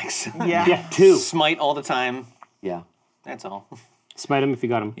 2 attacks. Yeah. Yeah, 2. Smite all the time. Yeah. That's all. Smite him if you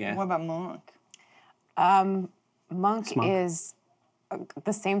got him. Yeah. What about Monk? Monk is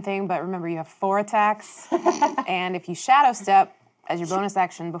the same thing, but remember you have 4 attacks, and if you shadow step as your bonus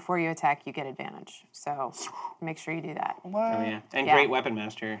action before you attack, you get advantage. So make sure you do that. What? Oh yeah. And Yeah. Great Weapon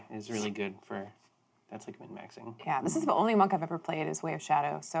Master is really good for. That's like min-maxing. Yeah, this is the only monk I've ever played is Way of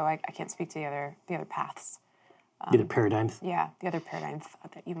Shadow, so I can't speak to the other paths. The other paradigms. Yeah, the other paradigms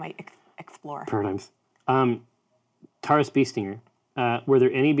that you might explore. Paradigms. Taurus Beastinger, were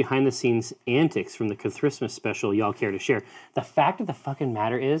there any behind-the-scenes antics from the Christmas special y'all care to share? The fact of the fucking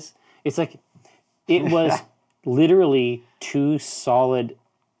matter is, it's like, it was literally 2 solid.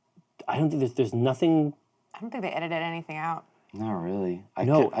 I don't think there's nothing. I don't think they edited anything out. Not really. I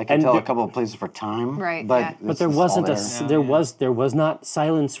No, could and tell there- a couple of places for time. Right, But yeah. But there wasn't there was not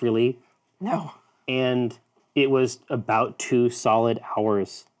silence really, No. and it was about 2 solid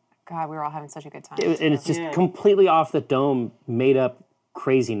hours. God, we were all having such a good time. And it's just completely off the dome, made up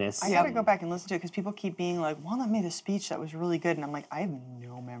craziness. I gotta go back and listen to it because people keep being like, "Walnut made a speech that was really good," and I'm like, I have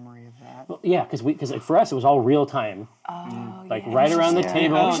no memory of that. Well, yeah, because for us it was all real time, Oh, like yeah. right around the Yeah.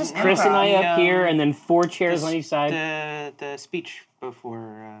 table. It was just Chris and I improv. up here, and then 4 chairs on each side. The speech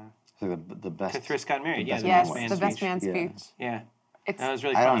before It's like the best. Cthulhu got married. Yeah, best the Yes, best man the best speech. man Yeah. speech. Yeah. It's That was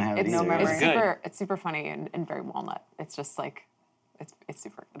really I don't funny. have it's, it either. memory. it's Good. it's super funny and very walnut. It's just like it's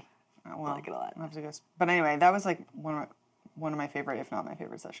super good. Well, I like it a lot. I'll have to go. But anyway, that was like one of my favorite, if not my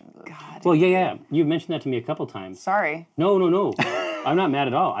favorite sessions. God. Well, yeah. You've mentioned that to me a couple times. Sorry. No. I'm not mad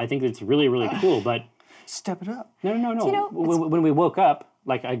at all. I think it's really, really cool. But Step it up. no. you know, When we woke up,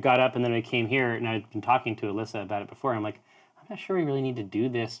 like I got up and then I came here and I'd been talking to Alyssa about it before. I'm like, I'm not sure we really need to do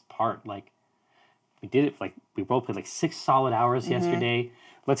this part. Like, we did it. Like we role played like 6 solid hours yesterday.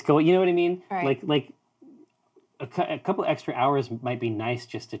 Let's go. You know what I mean? Right. Like a couple extra hours might be nice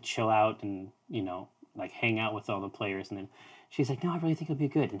just to chill out and like hang out with all the players. And then she's like, no, I really think it'll be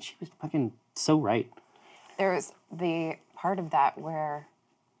good. And she was fucking so right. There was the part of that where,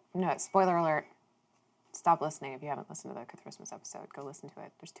 no, spoiler alert, stop listening if you haven't listened to the Christmas episode. Go listen to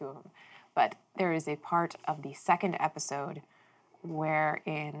it. There's 2 of them. But there is a part of the second episode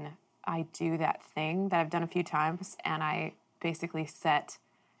wherein I do that thing that I've done a few times, and I basically set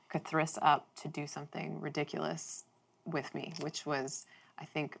Cthulhu up to do something ridiculous with me, which was, I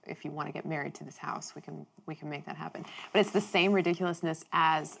think, if you want to get married to this house, we can make that happen. But it's the same ridiculousness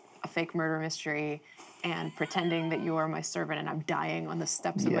as a fake murder mystery and pretending that you are my servant and I'm dying on the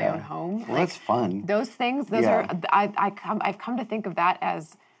steps of my Yeah. own home. Well, that's fun. Those things, those Yeah. are I've come to think of that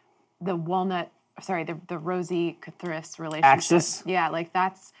as the walnut, sorry, the Rosie Cthulhu's relationship. Axis? Yeah, like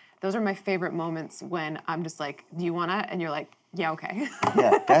those are my favorite moments when I'm just like, do you wanna? And you're like, yeah, okay.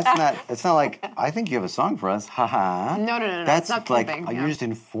 Yeah, it's not like, I think you have a song for us, haha. No. That's It's not like, camping, you're yeah. just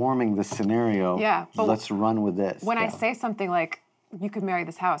informing the scenario. Yeah, but Let's run with this. When I say something like, you could marry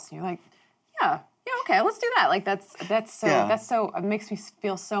this house, and you're like, yeah, okay, let's do that. Like that's so it makes me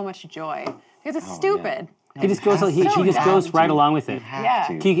feel so much joy because it's stupid. He just goes. He just goes right along with it. Yeah.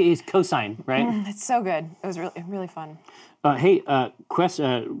 He's cosine, right? It's so good. It was really fun. Hey,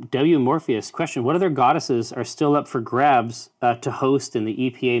 W. Morpheus, question: what other goddesses are still up for grabs to host in the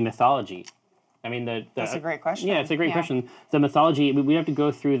EPA mythology? I mean, That's a great question. Yeah, it's a great question. The mythology, we have to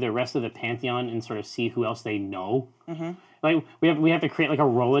go through the rest of the pantheon and sort of see who else they know. Mm-hmm. Like we have to create like a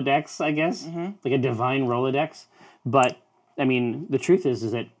Rolodex, I guess, like a divine Rolodex. But I mean, the truth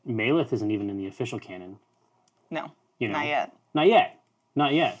is that Malith isn't even in the official canon. No, You know, not yet.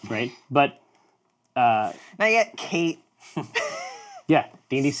 Not yet, right? But Not yet, Kate. yeah,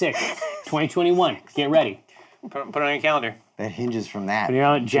 D&D 6, 2021. Get ready. Put it on your calendar. That hinges from that. When you're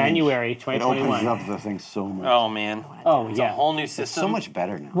out January It opens 2021. up the thing so much. Oh man. Oh It's yeah. a whole new It's system. so much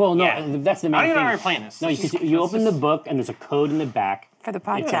better now. Well, no, Yeah. that's the main I don't even thing. know how we're playing this. No, This is- you this open is- the book and there's a code in the back. For the It's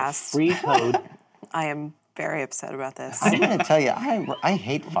a podcast, free code. I am very upset about this. I'm going to tell you, I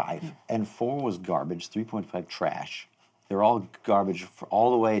hate 5, and 4 was garbage, 3.5 trash. They're all garbage for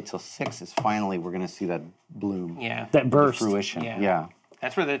all the way till 6 is finally, we're going to see that bloom. Yeah. That burst. Fruition. Yeah. Yeah.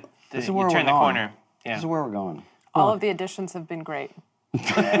 That's where This is you where turn we're the going. corner. Yeah. This is where we're going. All of the additions have been great.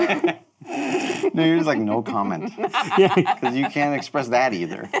 No, you're just like, no comment. Because you can't express that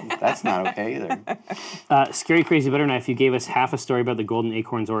either. That's not okay either. Scary Crazy Butter Knife, you gave us half a story about the golden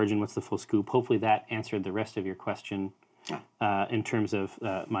acorn's origin. What's the full scoop? Hopefully that answered the rest of your question in terms of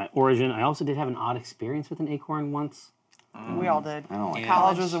my origin. I also did have an odd experience with an acorn once. We all did. I don't like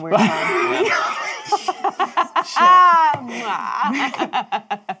College was a weird time.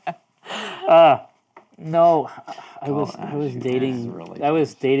 No, I was actually, dating that's really I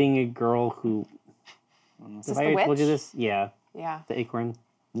was dating a girl who. Is Have this I the told you witch? this? Yeah, Yeah. the acorn.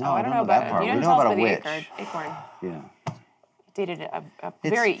 No, Oh, I don't know that about part. it. You We didn't know tell us about a about witch. the acorn. Yeah. Dated a It's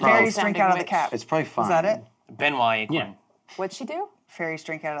very probably- very Drink sounding out of the witch. cap. It's probably fine. Is that it? Benoit acorn. Yeah. What'd she do? Fairies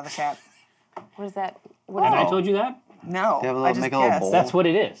drink out of the cap. What is that? What Have is I that? told you that? No, They have a I little- just make a little guessed. bowl. That's what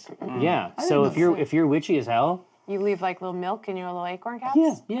it is. Yeah. So know if you're witchy as hell, You leave like little milk in your little acorn caps? yeah,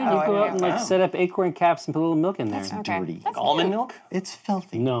 Oh, you I go didn't out and know like that. set up acorn caps and put a little milk in there. Okay. Dirty. That's Almond cute. milk? It's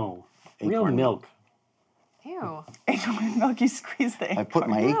filthy. No, real Acorn milk. Ew. Acorn milk, you squeeze the I put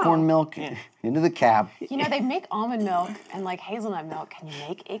my Wow. acorn milk into the cap. You know, they make almond milk and like hazelnut milk. Can you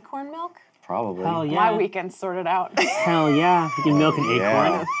make acorn milk? Probably. Hell yeah. My weekend's sorted out. Hell yeah. You can milk an acorn.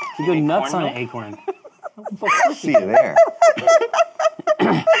 Yeah. You go nuts on milk? an acorn. See you there.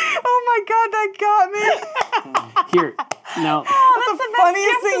 Oh my god, that got me. Here, now, That's the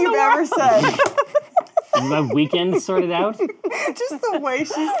funniest thing you've ever said. my weekend sorted out. Just the way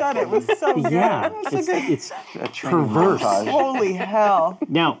she said it was so good. Yeah, It was a good- it's A training Perverse. montage. Holy hell.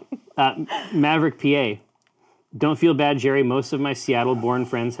 now Maverick, PA. Don't feel bad, Jerry. Most of my Seattle-born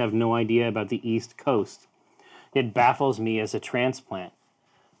friends have no idea about the East Coast. It baffles me as a transplant.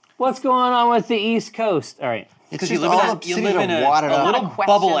 What's going on with the East Coast? All right. Because just you live in all a, the you cities live in are a watered up. little Question.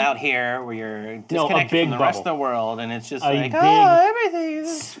 bubble out here where you're disconnected big from the rest of bubble. the world, and it's just A like big, everything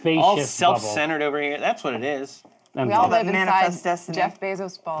is spacious all bubble. self-centered over here. That's what it is. I'm We all sorry. live inside manifest destiny. Jeff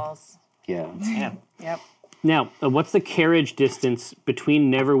Bezos' balls. Yeah. Yeah. Yep. Now, what's the carriage distance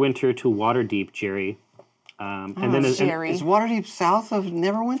between Neverwinter to Waterdeep, Jerry? And then there's- Jerry. Is Waterdeep south of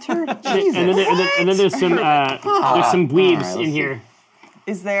Neverwinter? and Jesus. then there's some dweebs let's in see. here.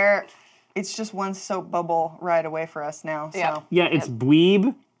 Is there, it's just one soap bubble right away for us now. So Yeah. Yeah, it's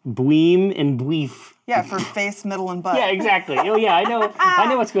dweeb, bweem, and bweef. yeah, for face, middle, and butt. Yeah, exactly. Oh yeah, I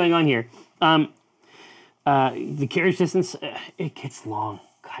know what's going on here. The carriage distance, it gets long.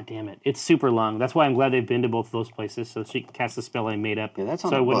 God damn it, it's super long. That's why I'm glad they've been to both of those places, so she can cast the spell I made up. Yeah, that's on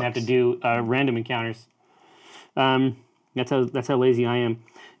so I the wouldn't have to books. do random encounters. That's how lazy I am.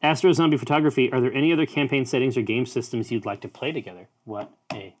 Astro Zombie Photography. Are there any other campaign settings or game systems you'd like to play together? What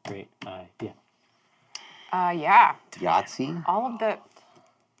a great idea. Yeah. Yahtzee? All of the. See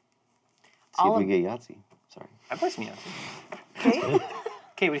All if we of- get Yahtzee. Sorry. I play some Yahtzee. Okay. Okay,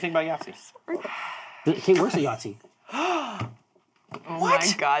 what do you think about Yahtzee? Okay, where's the Yahtzee? Oh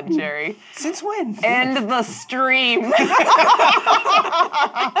my God, Jerry. Since when? End the stream.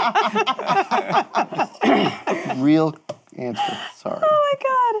 Real answer. Sorry. Oh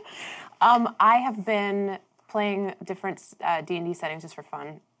my God. I have been playing different D&D settings just for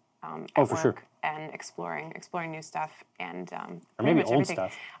fun. Oh, at for sure. work. and exploring new stuff, and Or maybe pretty much old everything.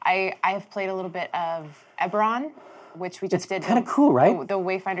 stuff. I have played a little bit of Eberron, which we just did. kinda cool, right? The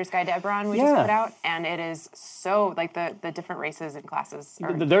Wayfinder's Guide to Eberron we Yeah. just put out, and it is so like the different races and classes. The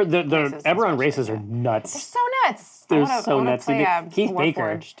races Eberron especially, races are yeah. nuts. So nuts. They're I so wanna nuts. Play, Keith Baker.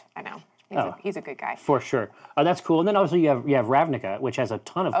 Warforged. I know. He's a good guy. For sure. That's cool. And then also you have Ravnica, which has a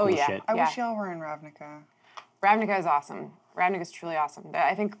ton of cool yeah. shit. I Yeah. wish y'all were in Ravnica. Ravnica is awesome. Ravnica is truly awesome.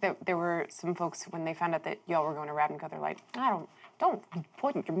 I think that there were some folks when they found out that y'all were going to Ravnica, they're like, don't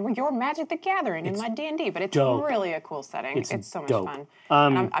put your Magic the Gathering in my D&D, but it's dope. really a cool setting. It's so much dope. fun.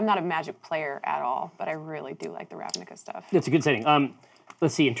 And I'm not a Magic player at all, but I really do like the Ravnica stuff. It's a good setting.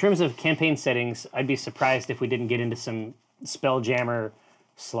 Let's see. In terms of campaign settings, I'd be surprised if we didn't get into some Spelljammer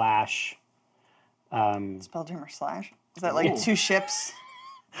 / Spelljammer / Is that like 2 ships?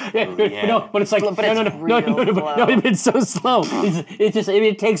 Yeah. No, but it's like But it's no, real slow. it's so slow.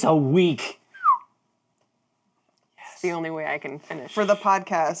 It takes a week. It's the only way I can finish. For the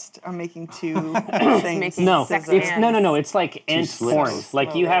podcast, I'm making 2 things. making No, Six it's hands. no. It's like ant slips. horns.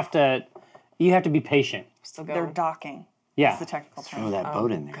 Like you have to be patient. Still They're going. docking. Yeah. That's the technical Throw term. that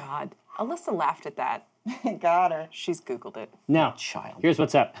boat in there. God. Alyssa laughed at that. Got her. She's Googled it. Now, Child. here's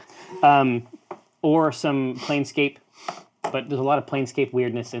what's up. Or some Planescape, but there's a lot of Planescape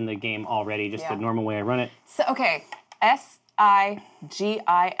weirdness in the game already, just the Yeah. normal way I run it. So, okay,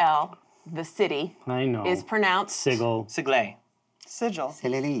 Sigil, the city, I know. is pronounced Sigil. Sigle. Sigil.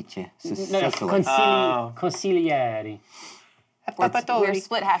 Celerice. No, Sicily. conciliari. We're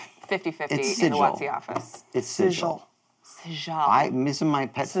split half 50-50 It's in the sigil. WotC office. It's sigil. Sigil. This is my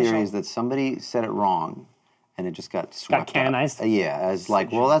pet Sigil. theory is that somebody said it wrong, and it just got swept up. canonized? Yeah, as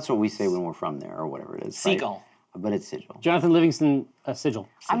like, well, that's what we say when we're from there, or whatever it is. right? Seagull. But it's sigil. Jonathan Livingston Sigil.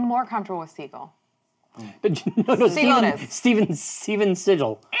 I'm more comfortable with Seagull. No, Sigil it is. Steven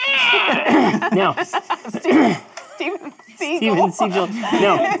Sigil. Now, Steven Seagull. Steven Sigil.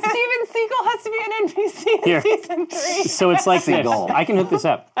 No, Steven Seagull has to be an NPC in Here. season 3. so it's like this. Seagull. I can hook this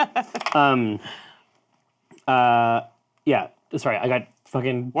up. Yeah, sorry, I got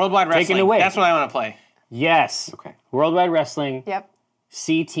fucking Worldwide taken Wrestling. away. That's what I want to play. Yes. Okay. Worldwide Wrestling, Yep.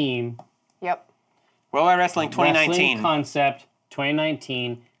 C Team, Yep. Worldwide Wrestling Wrestling 2019. Concept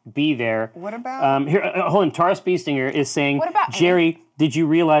 2019. Be there. What about? Here, hold on. Taurus Beestinger is saying, What about- Jerry, did you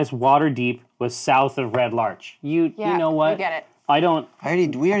realize Waterdeep was south of Red Larch? You Yeah, know what? we get it. I don't.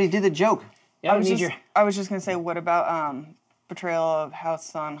 We already did the joke. I don't was need just, your. I was just gonna say, what about Betrayal of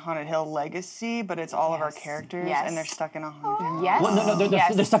House on Haunted Hill Legacy? But it's all of our Yes. characters, Yes. and they're stuck in a haunted house. Yes. Well, no, they're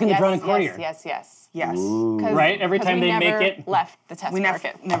yes, stuck in the yes, Drowning yes, Courtier. Yes, yes. Yes. Right, every time we they make never it- left the test We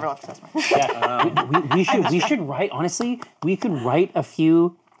market. never left the test market. Yeah, we should write. Honestly, we could write a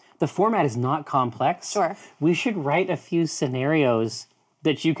few. The format is not complex. Sure. We should write a few scenarios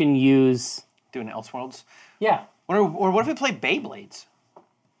that you can use. Doing Elseworlds. Yeah. Or what if we play Beyblades?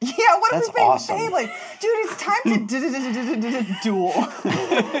 Yeah, what That's if we played awesome. Beyblade? Dude, it's time to duel.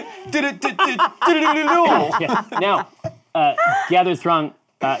 Yeah. Now, Gathered Throng,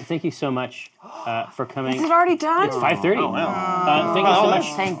 thank you so much for coming. Is it already done? It's 5:30. Thank you so much.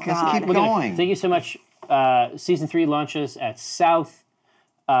 Thank Let's God. keep going. Thank you so much. Season 3 launches at South.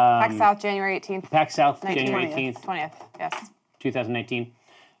 Back South, January 18th. PAX South, 19th. January 18th, 20th, yes. 2019.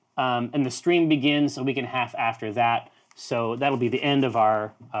 And the stream begins a week and a half after that. So that'll be the end of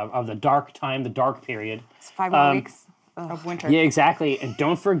our of the dark time, the dark period. It's 5 more weeks. Of winter. Yeah, exactly. And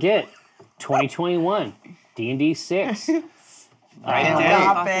don't forget, 2021, D&D 6. Write it down.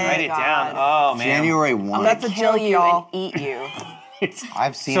 Stop it. Write it God. down. Oh man. January 1. That's a Kill joke, you y'all. and eat you.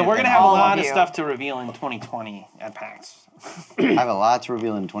 I've seen So it we're gonna in have a all lot of you. stuff to reveal in 2020 at PAX. I have a lot to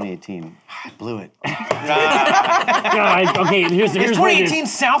reveal in 2018. I blew it. Okay, here's Is what it is. 2018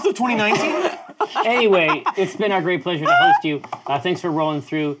 south of 2019? Anyway, it's been our great pleasure to host you. Thanks for rolling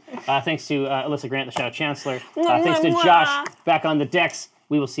through. Thanks to Alyssa Grant, the Shadow Chancellor. Thanks to Josh back on the decks.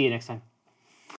 We will see you next time.